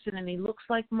beautiful person, and he looks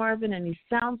like Marvin, and he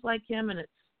sounds like him, and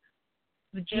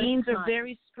the genes are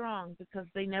very strong because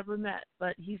they never met.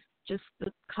 But he's just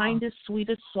the kindest,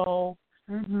 sweetest soul.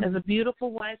 Has a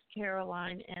beautiful wife,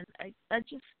 Caroline, and I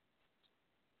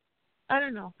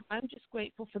don't know. I'm just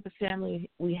grateful for the family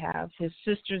we have. His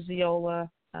sister Ziola.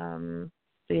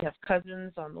 They have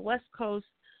cousins on the West Coast.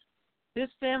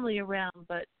 There's family around,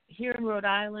 but here in Rhode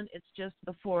Island, it's just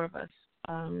the four of us,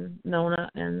 Nona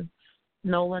and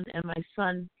Nolan and my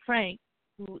son, Frank,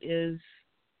 who is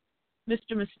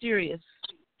Mr. Mysterious.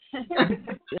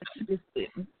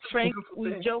 Frank,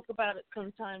 we joke about it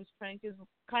sometimes. Frank is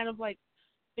kind of like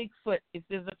Bigfoot. If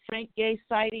there's a Frank Gaye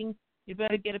sighting, you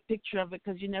better get a picture of it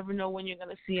because you never know when you're going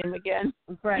to see him again.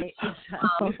 Right.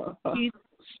 He's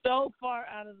so far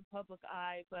out of the public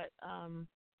eye, but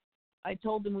I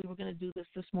told him we were going to do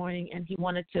this morning, and he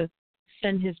wanted to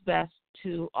send his best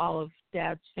to all of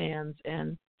Dad's fans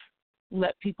and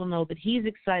let people know that he's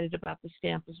excited about the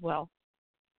stamp as well.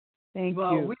 Thank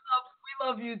you. We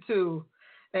love you too.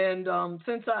 And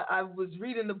since I was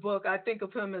reading the book, I think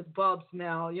of him as Bubs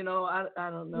now. I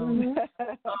don't know.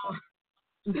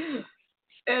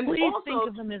 And please also, think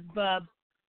of him as Bub.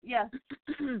 Yes.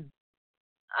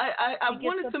 I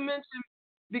wanted to mention,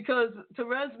 because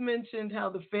Terez mentioned how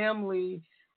the family,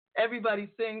 everybody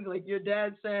sings like your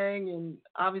dad sang, and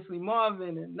obviously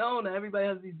Marvin and Nona, everybody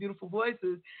has these beautiful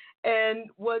voices. And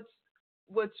what's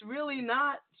really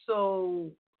not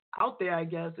so out there, I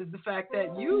guess, is the fact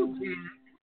that you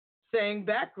sang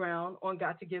background on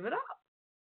Got to Give It Up.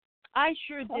 I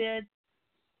sure did.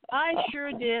 I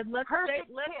sure did. Let's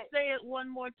say it one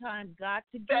more time. Got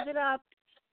to give it up.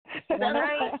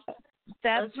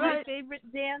 That's my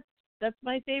favorite dance. That's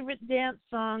my favorite dance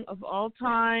song of all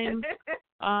time.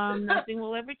 Nothing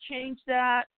will ever change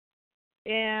that.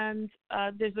 And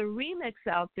there's a remix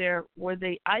out there where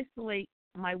they isolate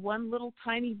my one little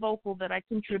tiny vocal that I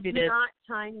contributed. It's not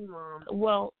tiny, Mom.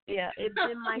 Well, yeah. It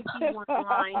might be one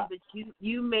line, but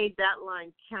you made that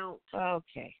line count.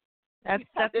 Okay. That's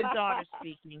the daughter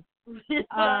speaking.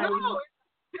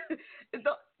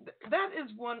 That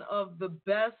is one of the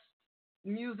best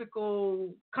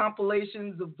musical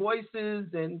compilations of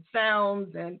voices and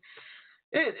sounds, and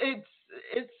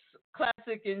it's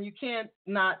classic, and you can't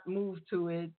not move to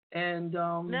it. And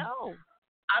no,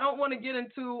 I don't want to get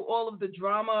into all of the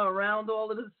drama around all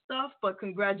of this stuff, but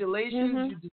congratulations,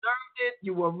 you deserved it.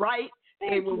 You were right.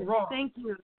 They were wrong. Thank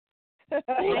you.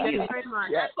 Thank you very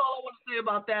much. That's all I want to say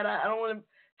about that. I don't want to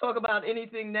talk about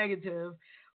anything negative,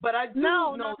 but I do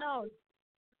know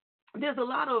there's a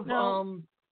lot of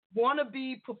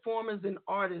wannabe performers and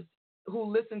artists who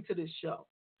listen to this show.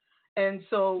 And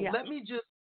so let me just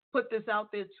put this out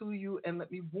there to you, and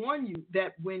let me warn you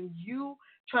that when you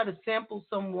try to sample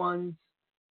someone's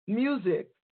music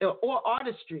or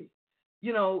artistry,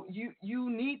 you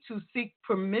need to seek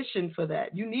permission for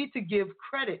that. You need to give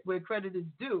credit where credit is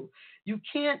due. You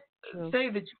can't say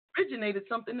that you originated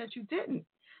something that you didn't.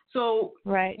 So,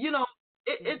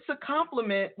 it's a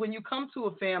compliment when you come to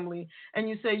a family and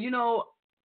you say,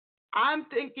 I'm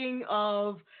thinking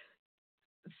of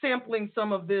sampling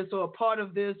some of this or a part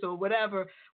of this or whatever.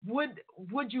 Would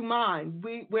you mind?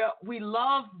 We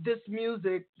love this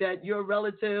music that your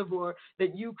relative or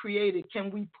that you created.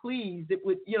 Can we please? It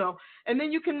would, and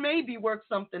then you can maybe work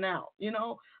something out.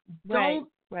 Don't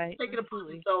take it upon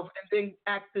yourself and then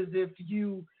act as if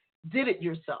you did it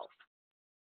yourself.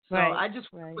 So I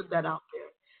just want to put that out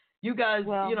there. You guys,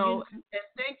 and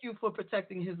thank you for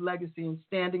protecting his legacy and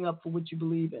standing up for what you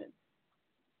believe in.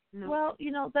 No. Well,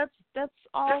 that's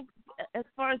all. As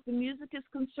far as the music is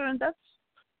concerned,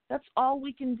 that's all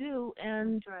we can do,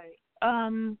 and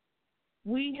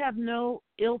we have no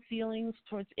ill feelings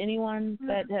towards anyone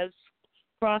that has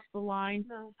crossed the line.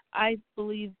 No. I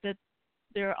believe that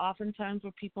there are often times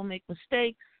where people make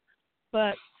mistakes,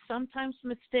 but sometimes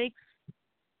mistakes.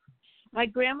 My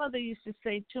grandmother used to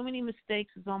say, "Too many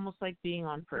mistakes is almost like being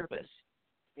on purpose."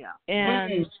 Yeah,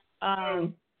 and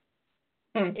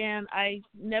and I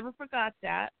never forgot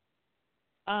that.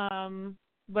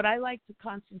 But I like to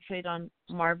concentrate on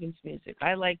Marvin's music.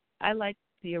 I like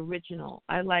the original.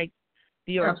 I like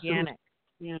the organic.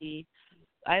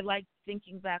 I like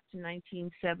thinking back to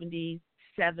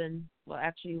 1977. Well,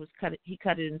 actually, he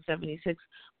cut it in 76.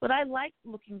 But I like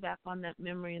looking back on that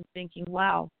memory and thinking,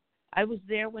 wow, I was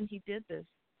there when he did this.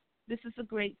 This is a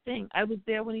great thing. I was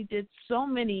there when he did so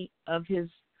many of his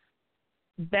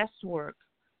best work.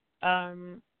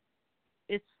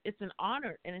 It's an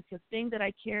honor, and it's a thing that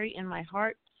I carry in my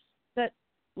heart that,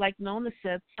 like Nona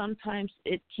said, sometimes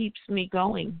it keeps me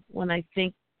going when I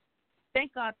think,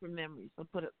 thank God for memories. I'll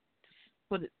put it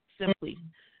simply.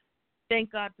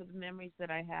 Thank God for the memories that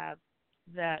I have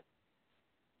that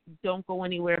don't go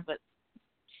anywhere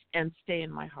and stay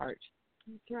in my heart.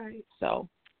 That's right. So.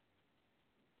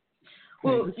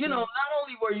 Well, not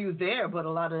only were you there, but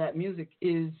a lot of that music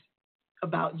is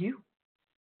about you.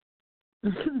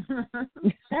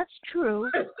 That's true.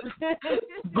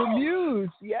 The muse,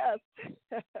 yes.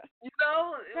 Let's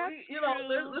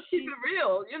keep it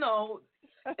real.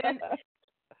 And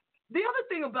the other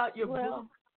thing about your book,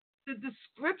 the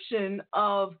description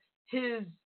of his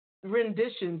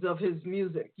renditions of his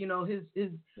music. His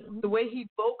the way he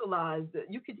vocalized it.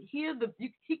 You could hear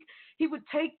he would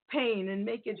take pain and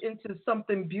make it into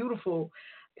something beautiful.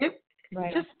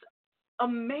 Just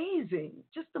amazing.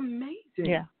 Just amazing.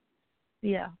 Yeah.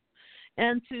 Yeah,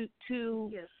 and to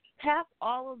pack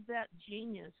all of that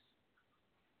genius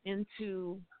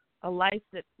into a life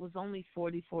that was only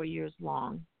 44 years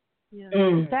long,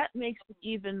 that makes it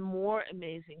even more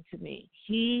amazing to me.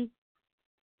 He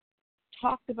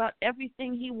talked about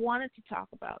everything he wanted to talk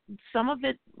about. Some of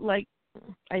it,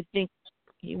 I think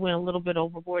he went a little bit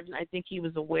overboard, and I think he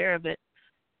was aware of it.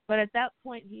 But at that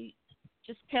point, he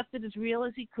just kept it as real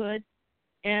as he could,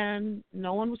 and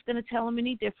no one was going to tell him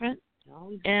any different.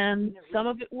 And some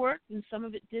of it worked and some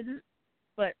of it didn't.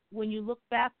 But when you look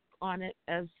back on it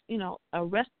as,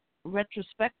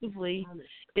 retrospectively,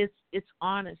 it's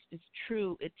honest, it's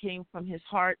true. It came from his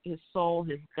heart, his soul,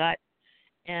 his gut,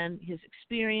 and his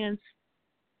experience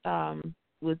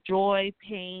with joy,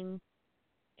 pain,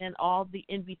 and all the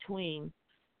in-between.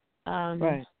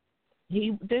 There's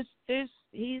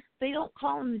they don't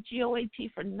call him the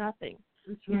GOAT for nothing.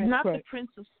 That's He's right. not the Right.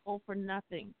 Prince of Soul for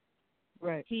nothing.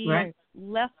 Right. He Right.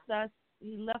 left us.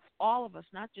 He left all of us,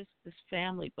 not just this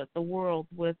family, but the world,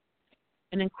 with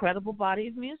an incredible body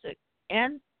of music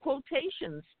and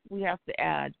quotations. We have to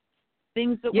add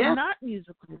things that Yeah. were not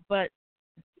musical, but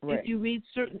Right. if you read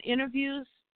certain interviews,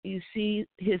 you see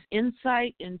his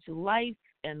insight into life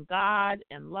and God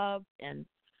and love and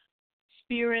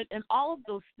spirit and all of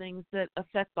those things that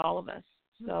affect all of us.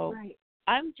 So Right.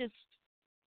 I'm just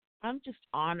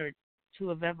honored to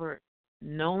have ever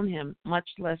known him, much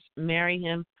less marry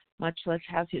him, much less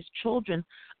have his children.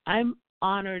 I'm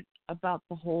honored about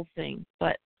the whole thing,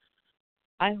 but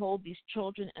I hold these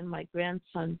children and my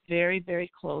grandson very, very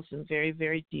close and very,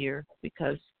 very dear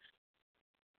because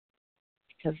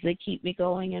they keep me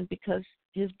going and because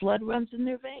his blood runs in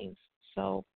their veins.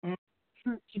 So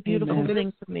it's a beautiful Amen.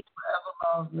 thing for me. Forever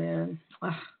love, man.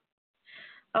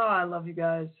 Oh, I love you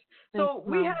guys. So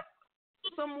we have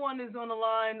someone is on the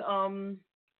line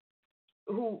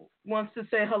who wants to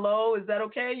say hello. Is that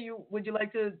okay? Would you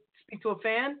like to speak to a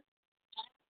fan?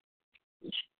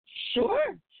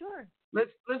 Sure.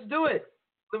 Let's do it.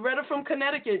 Loretta from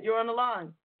Connecticut, you're on the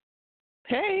line.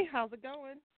 Hey, how's it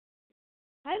going?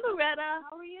 Hi, Loretta.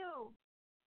 How are you?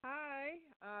 Hi,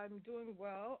 I'm doing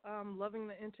well. I'm loving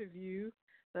the interview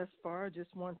thus far.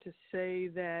 Just want to say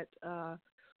that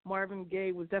Marvin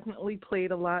Gaye was definitely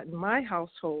played a lot in my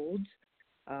household.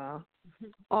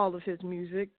 All of his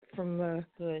music, from the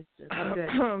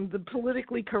the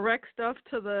politically correct stuff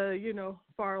to the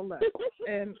far left,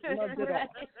 and loved it all.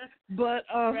 But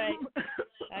Right.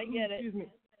 I get it. Excuse me.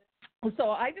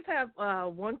 So I just have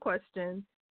one question,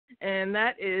 and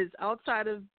that is, outside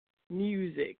of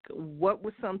music, what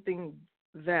was something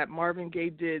that Marvin Gaye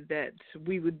did that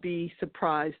we would be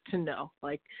surprised to know?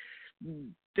 Like,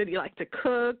 did he like to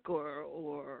cook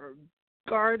or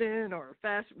garden or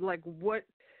fast? Like, what,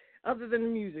 other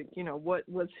than music, what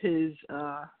was his,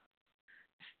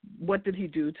 what did he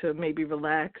do to maybe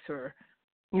relax, or,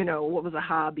 what was a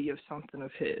hobby or something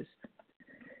of his?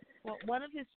 Well, one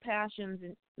of his passions,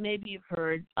 and maybe you've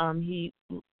heard,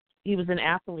 he was an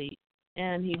athlete,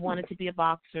 and he wanted to be a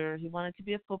boxer. He wanted to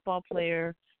be a football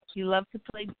player. He loved to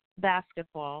play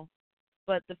basketball.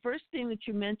 But the first thing that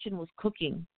you mentioned was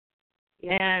cooking.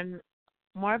 And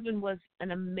Marvin was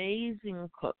an amazing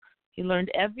cook. He learned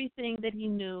everything that he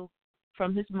knew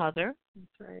from his mother,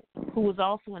 who was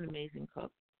also an amazing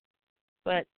cook.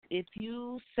 But if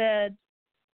you said,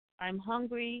 I'm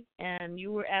hungry, and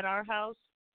you were at our house,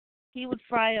 he would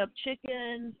fry up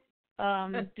chicken,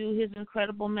 do his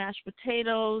incredible mashed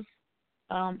potatoes,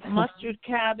 mustard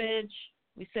cabbage.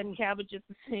 We said cabbage at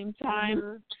the same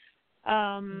time.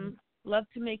 Loved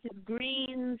to make his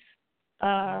greens.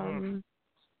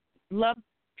 Loved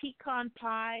pecan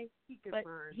pie. But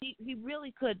he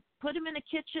really could put him in a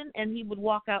kitchen, and he would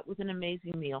walk out with an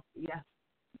amazing meal. Yeah.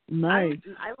 Nice.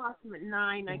 I lost him at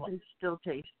 9. I can still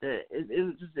taste it.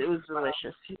 It was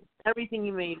delicious. Everything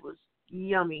he made was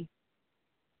yummy.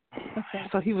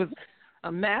 So he was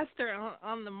a master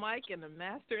on the mic and a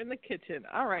master in the kitchen.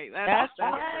 All right. That's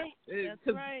right.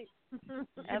 That's right.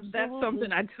 That's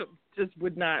something I just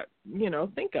would not,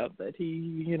 think of, that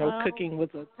he, cooking was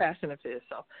a passion of his.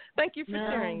 So thank you for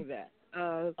sharing that.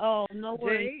 No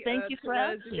worries. Jay, Thank you for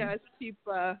Terez, asking. you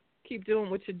guys keep doing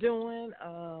what you're doing.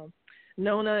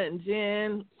 Nona and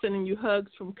Jen, sending you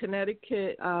hugs from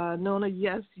Connecticut. Nona,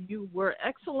 yes, you were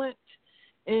excellent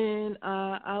in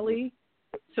Ali.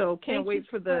 So can't wait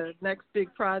for the next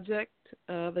big project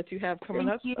that you have coming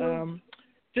up.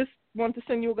 Just want to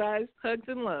send you guys hugs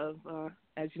and love.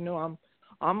 As you know, I'm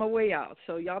on my way out.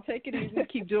 So y'all take it easy.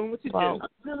 Keep doing what you do.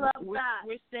 Good luck.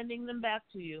 We're sending them back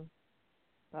to you.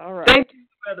 All right. Thank you,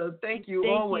 brother. Thank you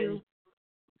always.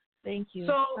 Thank you.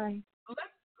 So Bye.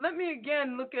 let me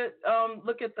again look at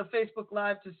the Facebook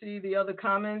Live to see the other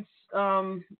comments,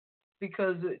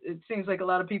 because it seems like a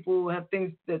lot of people have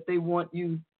things that they want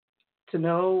you to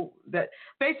know. That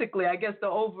basically, I guess the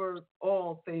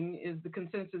overall thing is, the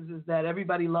consensus is that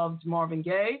everybody loves Marvin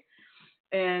Gaye,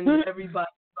 and everybody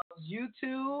loves you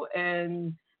too.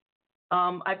 And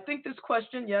I think this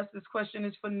question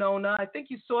is for Nona. I think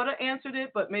you sort of answered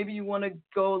it, but maybe you want to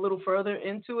go a little further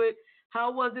into it. How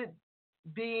was it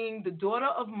being the daughter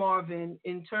of Marvin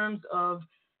in terms of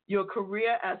your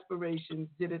career aspirations?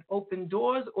 Did it open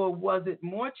doors, or was it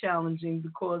more challenging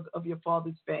because of your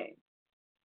father's fame?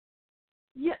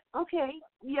 Yeah. Okay.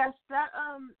 Yes. That.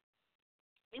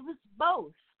 It was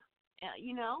both.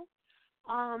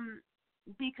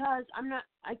 Because I'm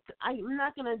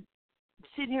not gonna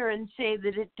sit here and say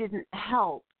that it didn't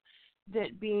help,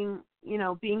 that being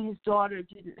being his daughter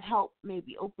didn't help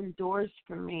maybe open doors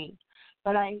for me.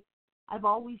 But I've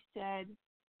always said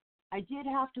I did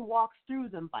have to walk through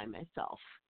them by myself.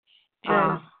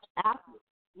 And after,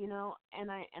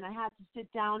 and I had to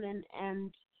sit down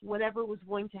and whatever was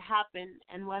going to happen,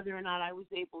 and whether or not I was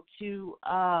able to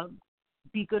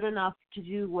be good enough to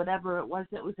do whatever it was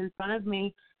that was in front of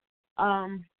me,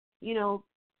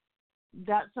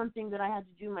 that's something that I had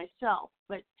to do myself.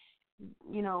 But,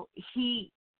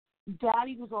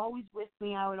 Daddy was always with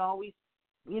me. I would always,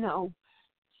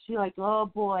 be like, oh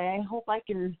boy, I hope I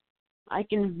can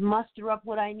muster up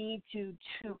what I need to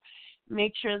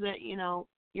make sure that,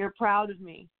 you're proud of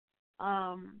me.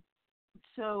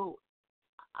 So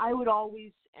I would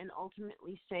always and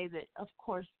ultimately say that, of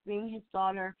course, being his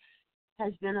daughter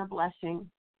has been a blessing.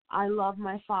 I love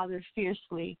my father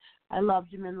fiercely. I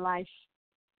loved him in life,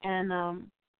 and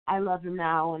I love him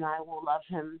now, and I will love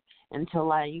him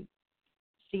until I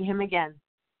see him again.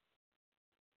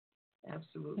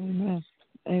 Absolutely. Amen.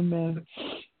 Amen.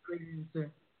 Great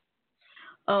answer.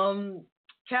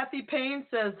 Kathy Payne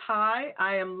says, hi,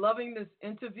 I am loving this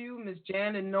interview. Ms.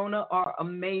 Jan and Nona are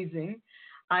amazing.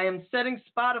 I am setting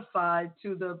Spotify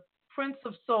to the Prince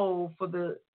of Soul for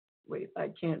the, wait, I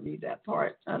can't read that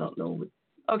part. I don't know.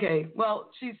 Okay, well,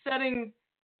 she's setting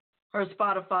her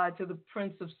Spotify to the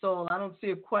Prince of Soul. I don't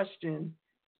see a question.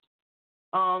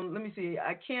 Let me see.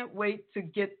 I can't wait to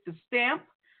get the stamp.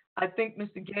 I think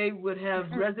Mr. Gaye would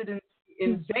have residency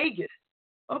in Vegas.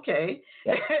 Okay.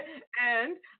 Yep.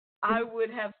 And I would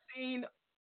have seen him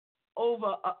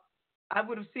over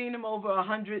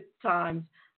 100 times.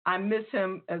 I miss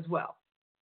him as well.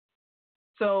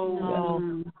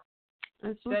 So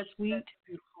that's so sweet. That's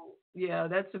beautiful. Yeah,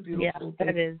 that's a beautiful thing.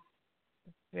 That is.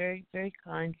 Very, very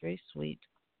kind, very sweet.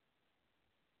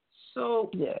 So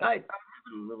I'm having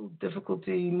a little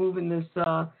difficulty moving this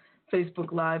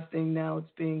Facebook Live thing now.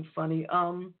 It's being funny.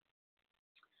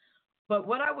 But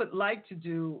what I would like to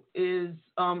do is,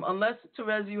 unless,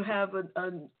 Terez, you have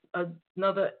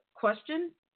another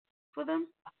question for them?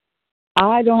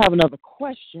 I don't have another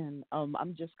question.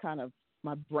 I'm just kind of,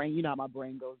 my brain, you know how my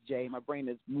brain goes, Jay. My brain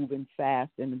is moving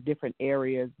fast in different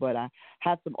areas, but I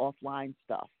have some offline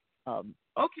stuff.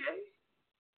 Okay.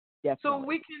 Definitely. So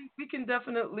we can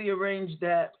definitely arrange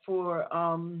that for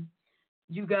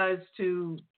you guys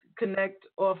to connect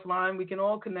offline. We can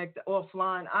all connect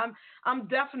offline. I'm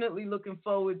definitely looking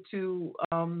forward to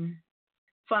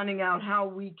finding out how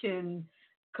we can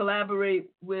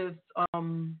collaborate with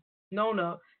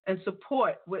Nona and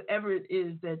support whatever it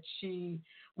is that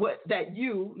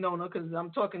you, Nona, because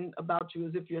I'm talking about you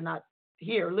as if you're not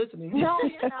here listening. No,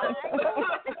 you're not.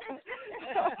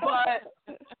 But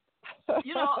I'm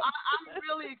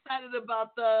really excited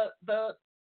about the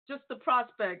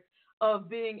prospect of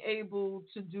being able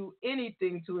to do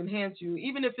anything to enhance you,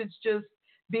 even if it's just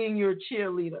being your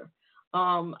cheerleader.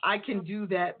 I can do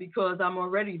that because I'm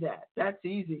already that. That's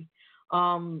easy.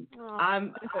 I'm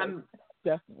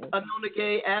definitely a Nona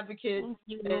Gaye advocate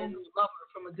and lover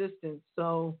from a distance.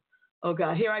 So, oh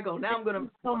God, here I go. Now I'm gonna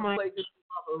play this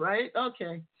lover, right?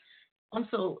 Okay. I'm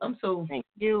so. Thank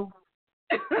you.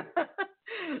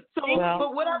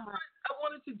 But what I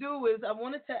wanted to do is I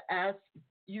wanted to ask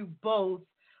you both,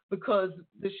 because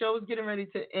the show is getting ready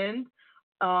to end.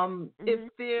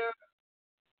 If there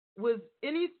was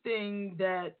anything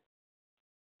that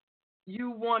you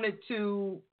wanted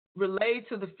to relay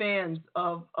to the fans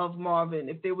of Marvin,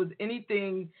 if there was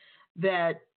anything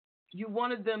that you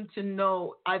wanted them to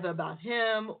know either about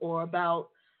him or about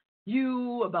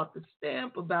you, about the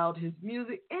stamp, about his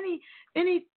music, any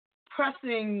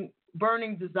pressing,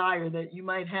 burning desire that you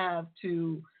might have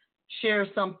to share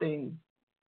something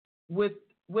with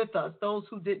us, those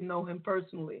who didn't know him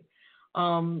personally,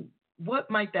 what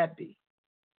might that be?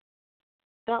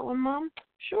 That one, Mom?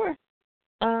 Sure.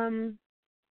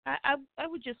 I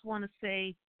would just want to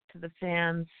say to the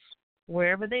fans,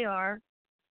 wherever they are,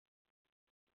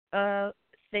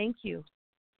 thank you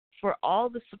for all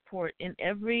the support in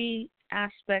every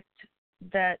aspect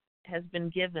that has been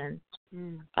given,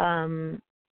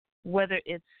 whether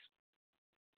it's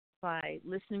by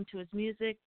listening to his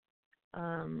music,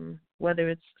 whether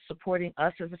it's supporting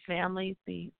us as a family,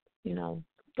 the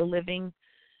living,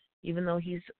 even though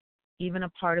he's even a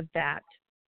part of that.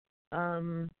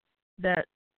 That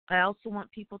I also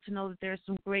want people to know that there are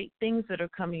some great things that are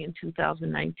coming in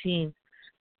 2019.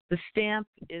 The stamp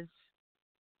is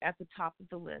at the top of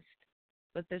the list,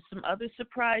 but there's some other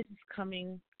surprises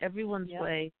coming everyone's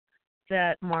way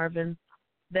that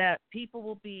people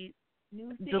will be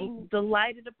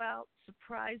delighted about,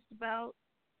 surprised about.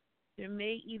 There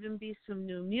may even be some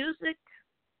new music.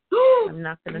 I'm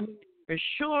not going to for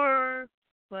sure,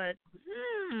 but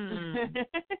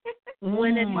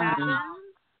when it happens,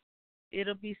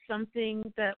 it'll be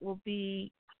something that will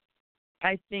be,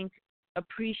 I think,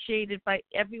 appreciated by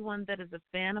everyone that is a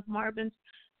fan of Marvin's.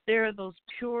 There are those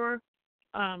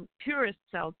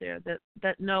purists out there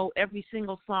that know every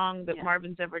single song that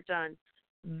Marvin's ever done.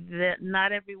 That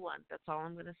not everyone. That's all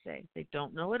I'm going to say. They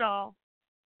don't know it all.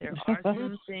 There are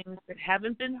some things that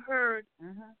haven't been heard.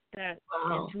 That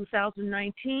in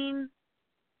 2019,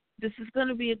 this is going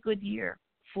to be a good year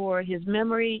for his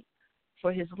memory,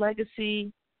 for his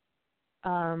legacy,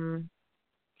 for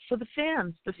the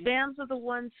fans. The fans are the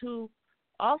ones who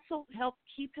also help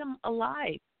keep him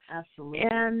alive. Absolutely.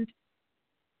 And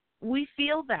we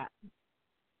feel that.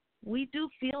 We do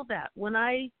feel that. When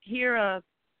I hear a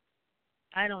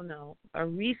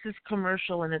Reese's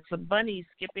commercial and it's a bunny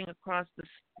skipping across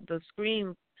the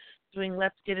screen doing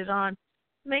Let's Get It On,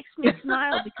 makes me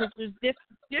smile because there's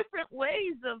different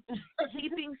ways of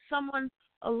keeping someone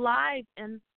alive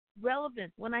and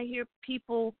relevant. When I hear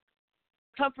people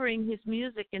covering his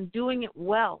music and doing it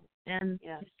well and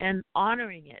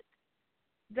honoring it,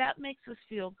 that makes us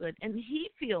feel good. And he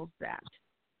feels that.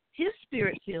 His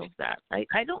spirit feels that.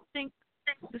 I don't think,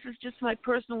 this is just my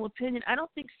personal opinion, I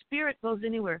don't think spirit goes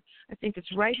anywhere. I think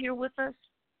it's right here with us.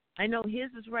 I know his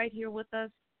is right here with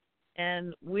us,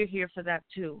 and we're here for that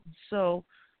too. So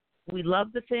we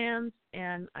love the fans,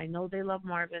 and I know they love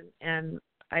Marvin, and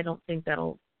I don't think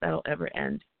that'll ever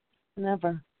end.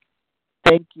 Never.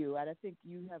 Thank you. And I think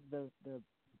you have the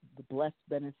blessed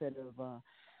benefit of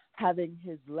having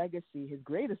his legacy, his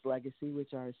greatest legacy,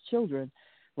 which are his children,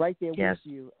 right there with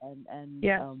you. And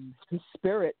his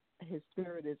spirit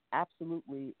is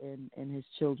absolutely in his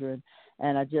children.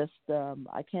 And I just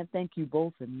I can't thank you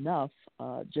both enough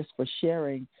just for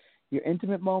sharing your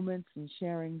intimate moments and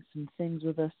sharing some things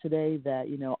with us today that,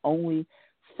 only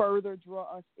further draw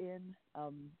us in.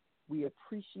 We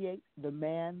appreciate the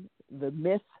man, the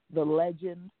myth, the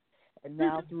legend, and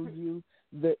now through you,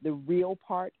 the real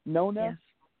part. Nona,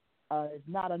 is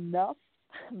not enough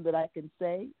that I can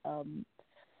say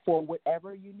for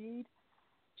whatever you need.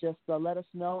 Just let us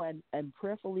know, and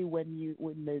prayerfully when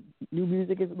the new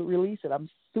music is released, and I'm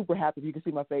super happy. You can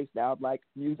see my face now. I'm like,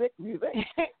 music,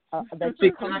 that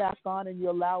you come back on and you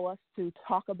allow us to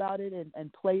talk about it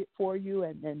and play it for you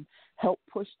and help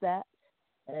push that.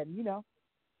 And,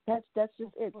 that's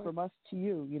just it from us to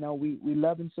you. We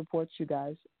love and support you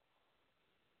guys.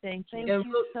 Thank you. And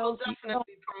we'll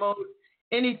definitely promote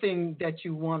anything that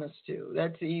you want us to.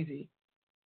 That's easy.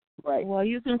 Right. Well,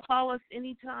 you can call us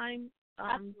anytime.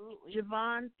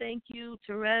 JaVonne, thank you.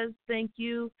 Terez, thank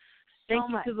you. Thank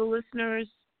you to the listeners.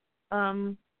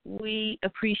 We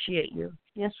appreciate you.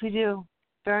 Yes, we do.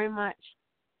 Very much.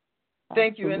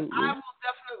 Thank you. And I will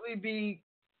definitely be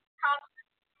contacting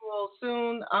you all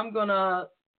soon.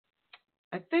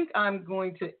 I think I'm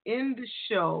going to end the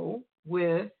show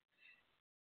with,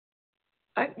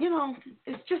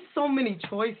 it's just so many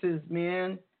choices,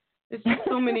 man. It's just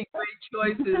so many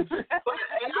great choices. And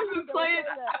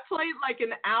I played like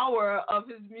an hour of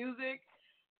his music.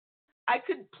 I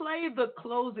could play the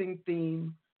closing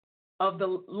theme of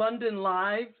the London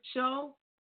Live show,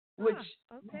 which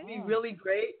would be really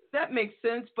great. That makes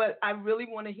sense, but I really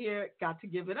want to hear Got to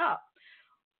Give It Up.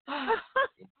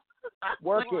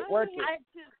 Work it.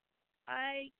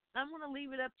 I'm going to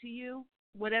leave it up to you.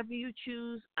 Whatever you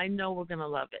choose, I know we're going to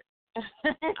love it.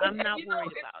 I'm not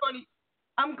worried about it.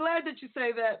 I'm glad that you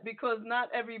say that because not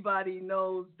everybody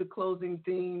knows the closing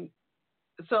theme.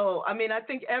 So, I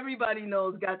think everybody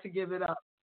knows Got to Give It Up.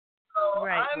 So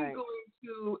I'm going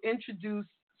to introduce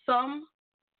some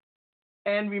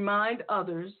and remind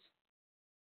others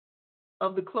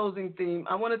of the closing theme.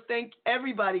 I want to thank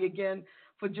everybody again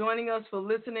for joining us, for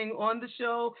listening on the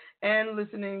show and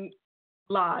listening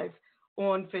live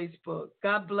on Facebook.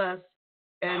 God bless,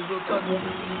 and we'll talk to you.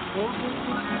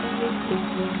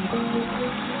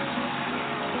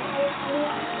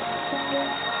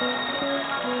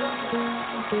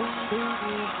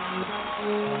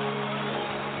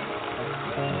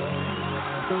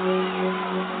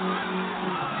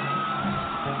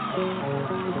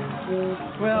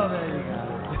 Well, there you go.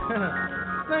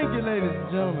 Thank you, ladies and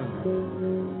gentlemen.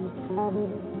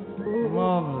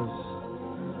 Marvelous.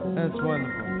 That's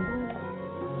wonderful.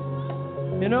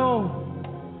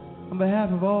 On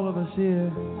behalf of all of us here,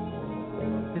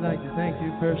 we'd like to thank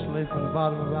you personally from the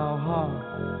bottom of our heart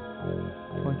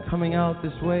for coming out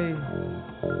this way,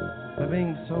 for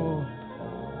being so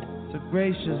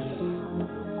gracious,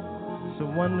 so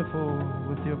wonderful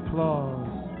with your applause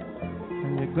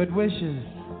and your good wishes.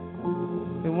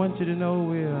 We want you to know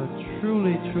we are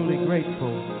truly, truly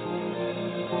grateful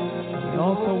We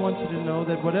also want you to know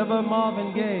that whatever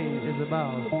Marvin Gaye is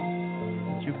about,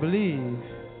 that you believe,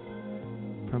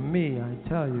 from me, I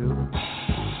tell you,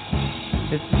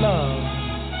 it's love.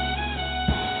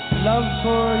 Love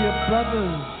for your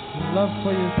brothers, love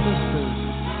for your sisters,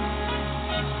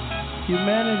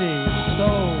 humanity,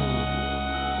 soul.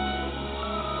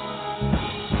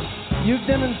 You've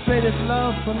demonstrated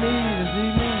love for me this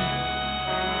evening,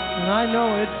 and I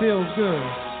know it feels good.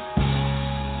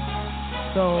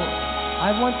 So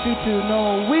I want you to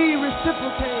know we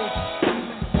reciprocate,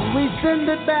 and we send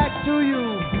it back to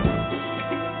you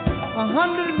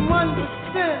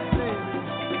 101%, baby.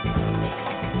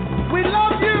 We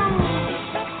love you.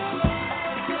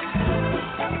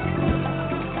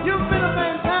 You've been a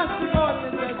fantastic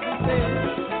audience, as we said.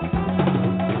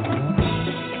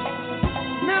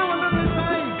 Now another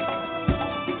advice.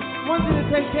 I want you to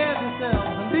take care of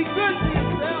yourselves and be good to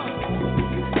yourself.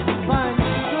 Fine, be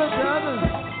good to others.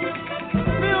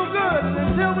 Feel good, and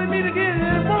until we meet again,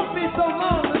 and it won't be so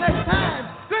long the next time.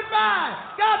 Goodbye.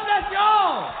 God bless you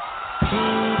all.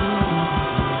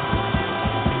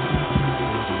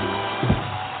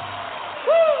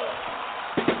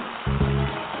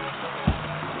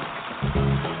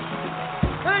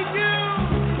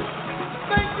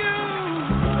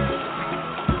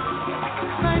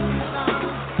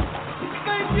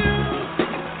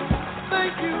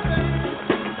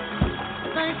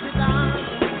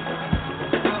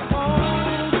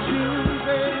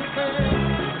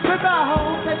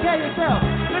 Take care of yourself.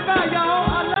 Goodbye, y'all.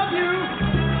 I love you.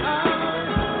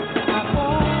 I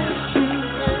want you,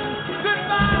 baby.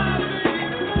 Goodbye,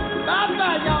 baby.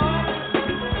 Bye-bye, y'all.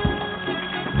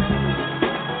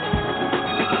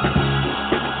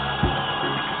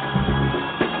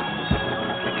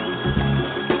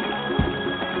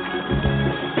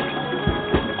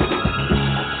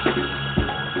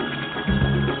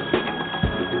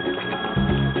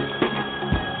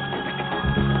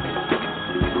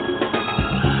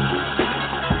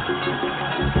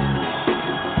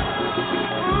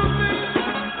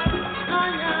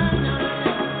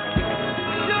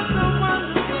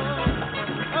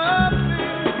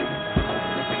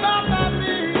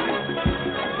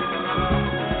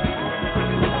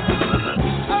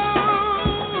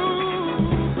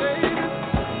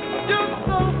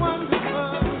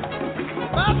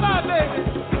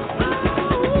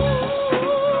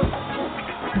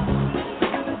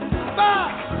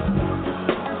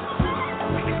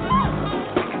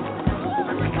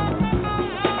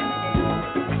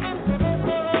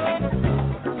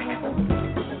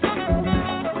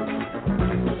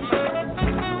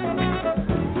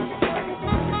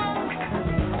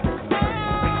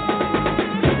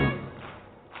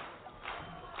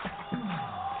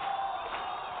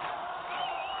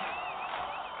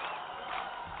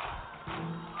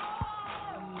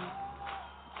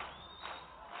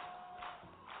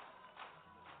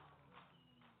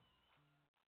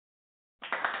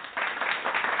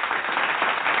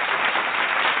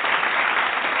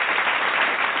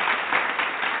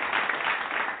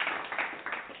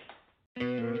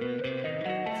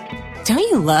 Don't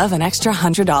you love an extra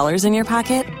 $100 in your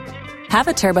pocket? Have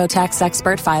a TurboTax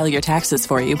expert file your taxes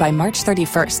for you by March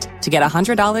 31st to get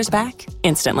 $100 back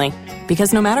instantly.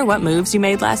 Because no matter what moves you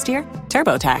made last year,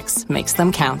 TurboTax makes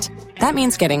them count. That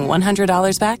means getting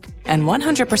 $100 back and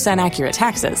 100% accurate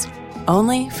taxes,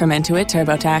 only from Intuit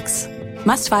TurboTax.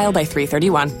 Must file by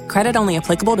 3/31. Credit only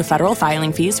applicable to federal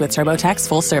filing fees with TurboTax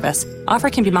full service.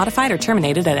 Offer can be modified or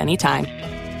terminated at any time.